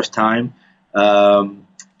for the first time.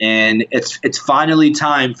 And it's finally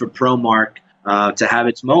time for ProMark to have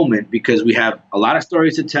its moment because we have a lot of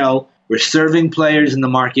stories to tell. We're serving players in the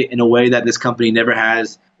market in a way that this company never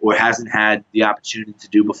has or hasn't had the opportunity to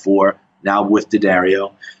do before, now with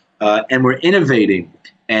D'Addario. And we're innovating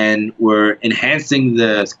and we're enhancing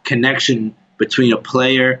the connection between a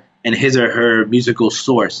player and his or her musical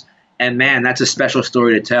source. And man, that's a special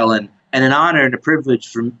story to tell and an honor and a privilege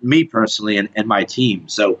for me personally and my team.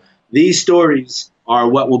 So these stories are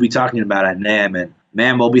what we'll be talking about at NAMM. And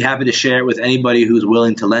man, we'll be happy to share it with anybody who's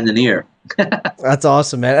willing to lend an ear. That's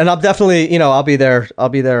awesome, man. And I'm definitely, I'll be there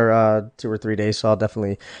 2 or 3 days. So I'll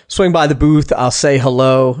definitely swing by the booth. I'll say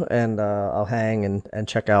hello and I'll hang and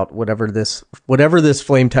check out whatever this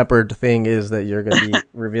flame tempered thing is that you're going to be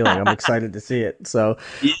revealing. I'm excited to see it. So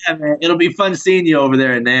yeah, man, it'll be fun seeing you over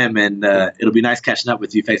there at NAMM, and it'll be nice catching up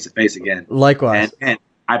with you face to face again. Likewise. And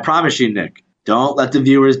I promise you, Nick, don't let the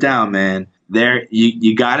viewers down, man.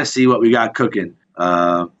 You got to see what we got cooking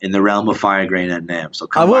in the realm of Firegrain at NAMM. So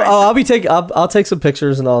come on. I'll take some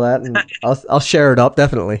pictures and all that, and I'll share it up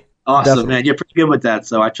definitely. Awesome, definitely. Man. You're pretty good with that,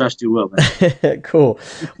 so I trust you will, man. Cool.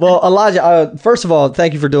 Well, Elijah, first of all,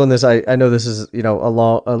 thank you for doing this. I know this is a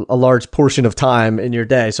large portion of time in your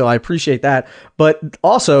day, so I appreciate that. But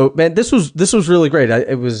also, man, this was really great.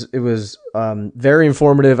 It was very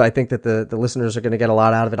informative. I think that the listeners are going to get a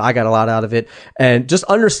lot out of it. I got a lot out of it, and just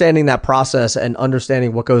understanding that process and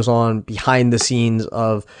understanding what goes on behind the scenes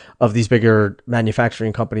of these bigger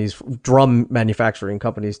manufacturing companies, drum manufacturing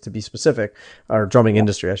companies to be specific, or drumming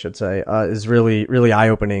industry, I should say, is really, really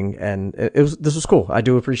eye-opening. And this was cool. I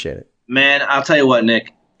do appreciate it. Man, I'll tell you what,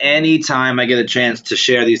 Nick, anytime I get a chance to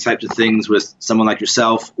share these types of things with someone like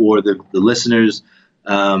yourself or the listeners,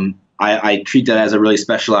 I treat that as a really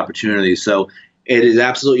special opportunity. So it is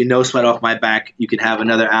absolutely no sweat off my back. You can have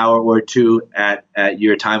another hour or 2 at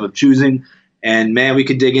your time of choosing. And man, we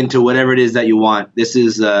could dig into whatever it is that you want. This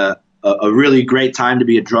is a really great time to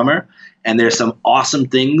be a drummer. And there's some awesome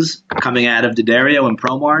things coming out of D'Addario and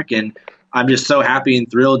ProMark. And I'm just so happy and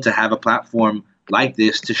thrilled to have a platform like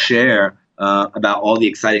this to share about all the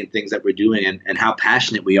exciting things that we're doing and how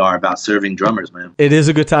passionate we are about serving drummers, man. It is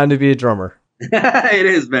a good time to be a drummer. It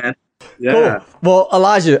is, man. Yeah. Cool. Well,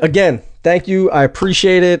 Elijah, again, thank you. I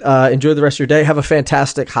appreciate it. Enjoy the rest of your day. Have a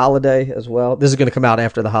fantastic holiday as well. This is going to come out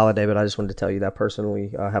after the holiday, but I just wanted to tell you that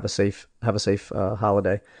personally. Have a safe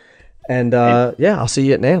holiday. And I'll see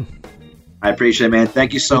you at NAMM. I appreciate it, man.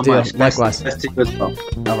 Thank you so much. Likewise. Best to you as well.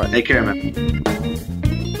 All right. Take care, man.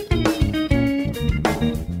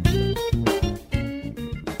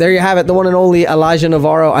 There you have it, the one and only Elijah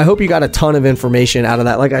Navarro. I hope you got a ton of information out of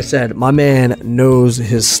that. Like I said, my man knows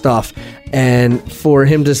his stuff. And for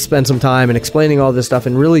him to spend some time and explaining all this stuff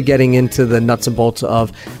and really getting into the nuts and bolts of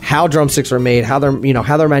how drumsticks are made, how they're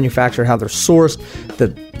manufactured, how they're sourced, the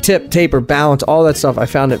tip, taper, balance, all that stuff. I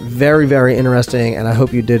found it very, very interesting, and I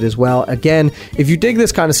hope you did as well. Again, if you dig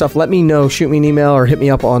this kind of stuff, let me know. Shoot me an email or hit me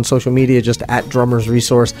up on social media, just at Drummers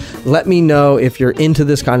Resource. Let me know if you're into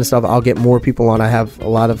this kind of stuff. I'll get more people on. I have a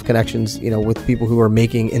lot of connections, with people who are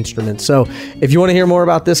making instruments. So if you want to hear more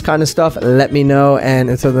about this kind of stuff, let me know. And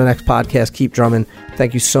until the next podcast, keep drumming.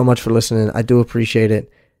 Thank you so much for listening. I do appreciate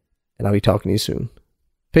it, and I'll be talking to you soon.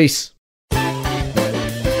 Peace.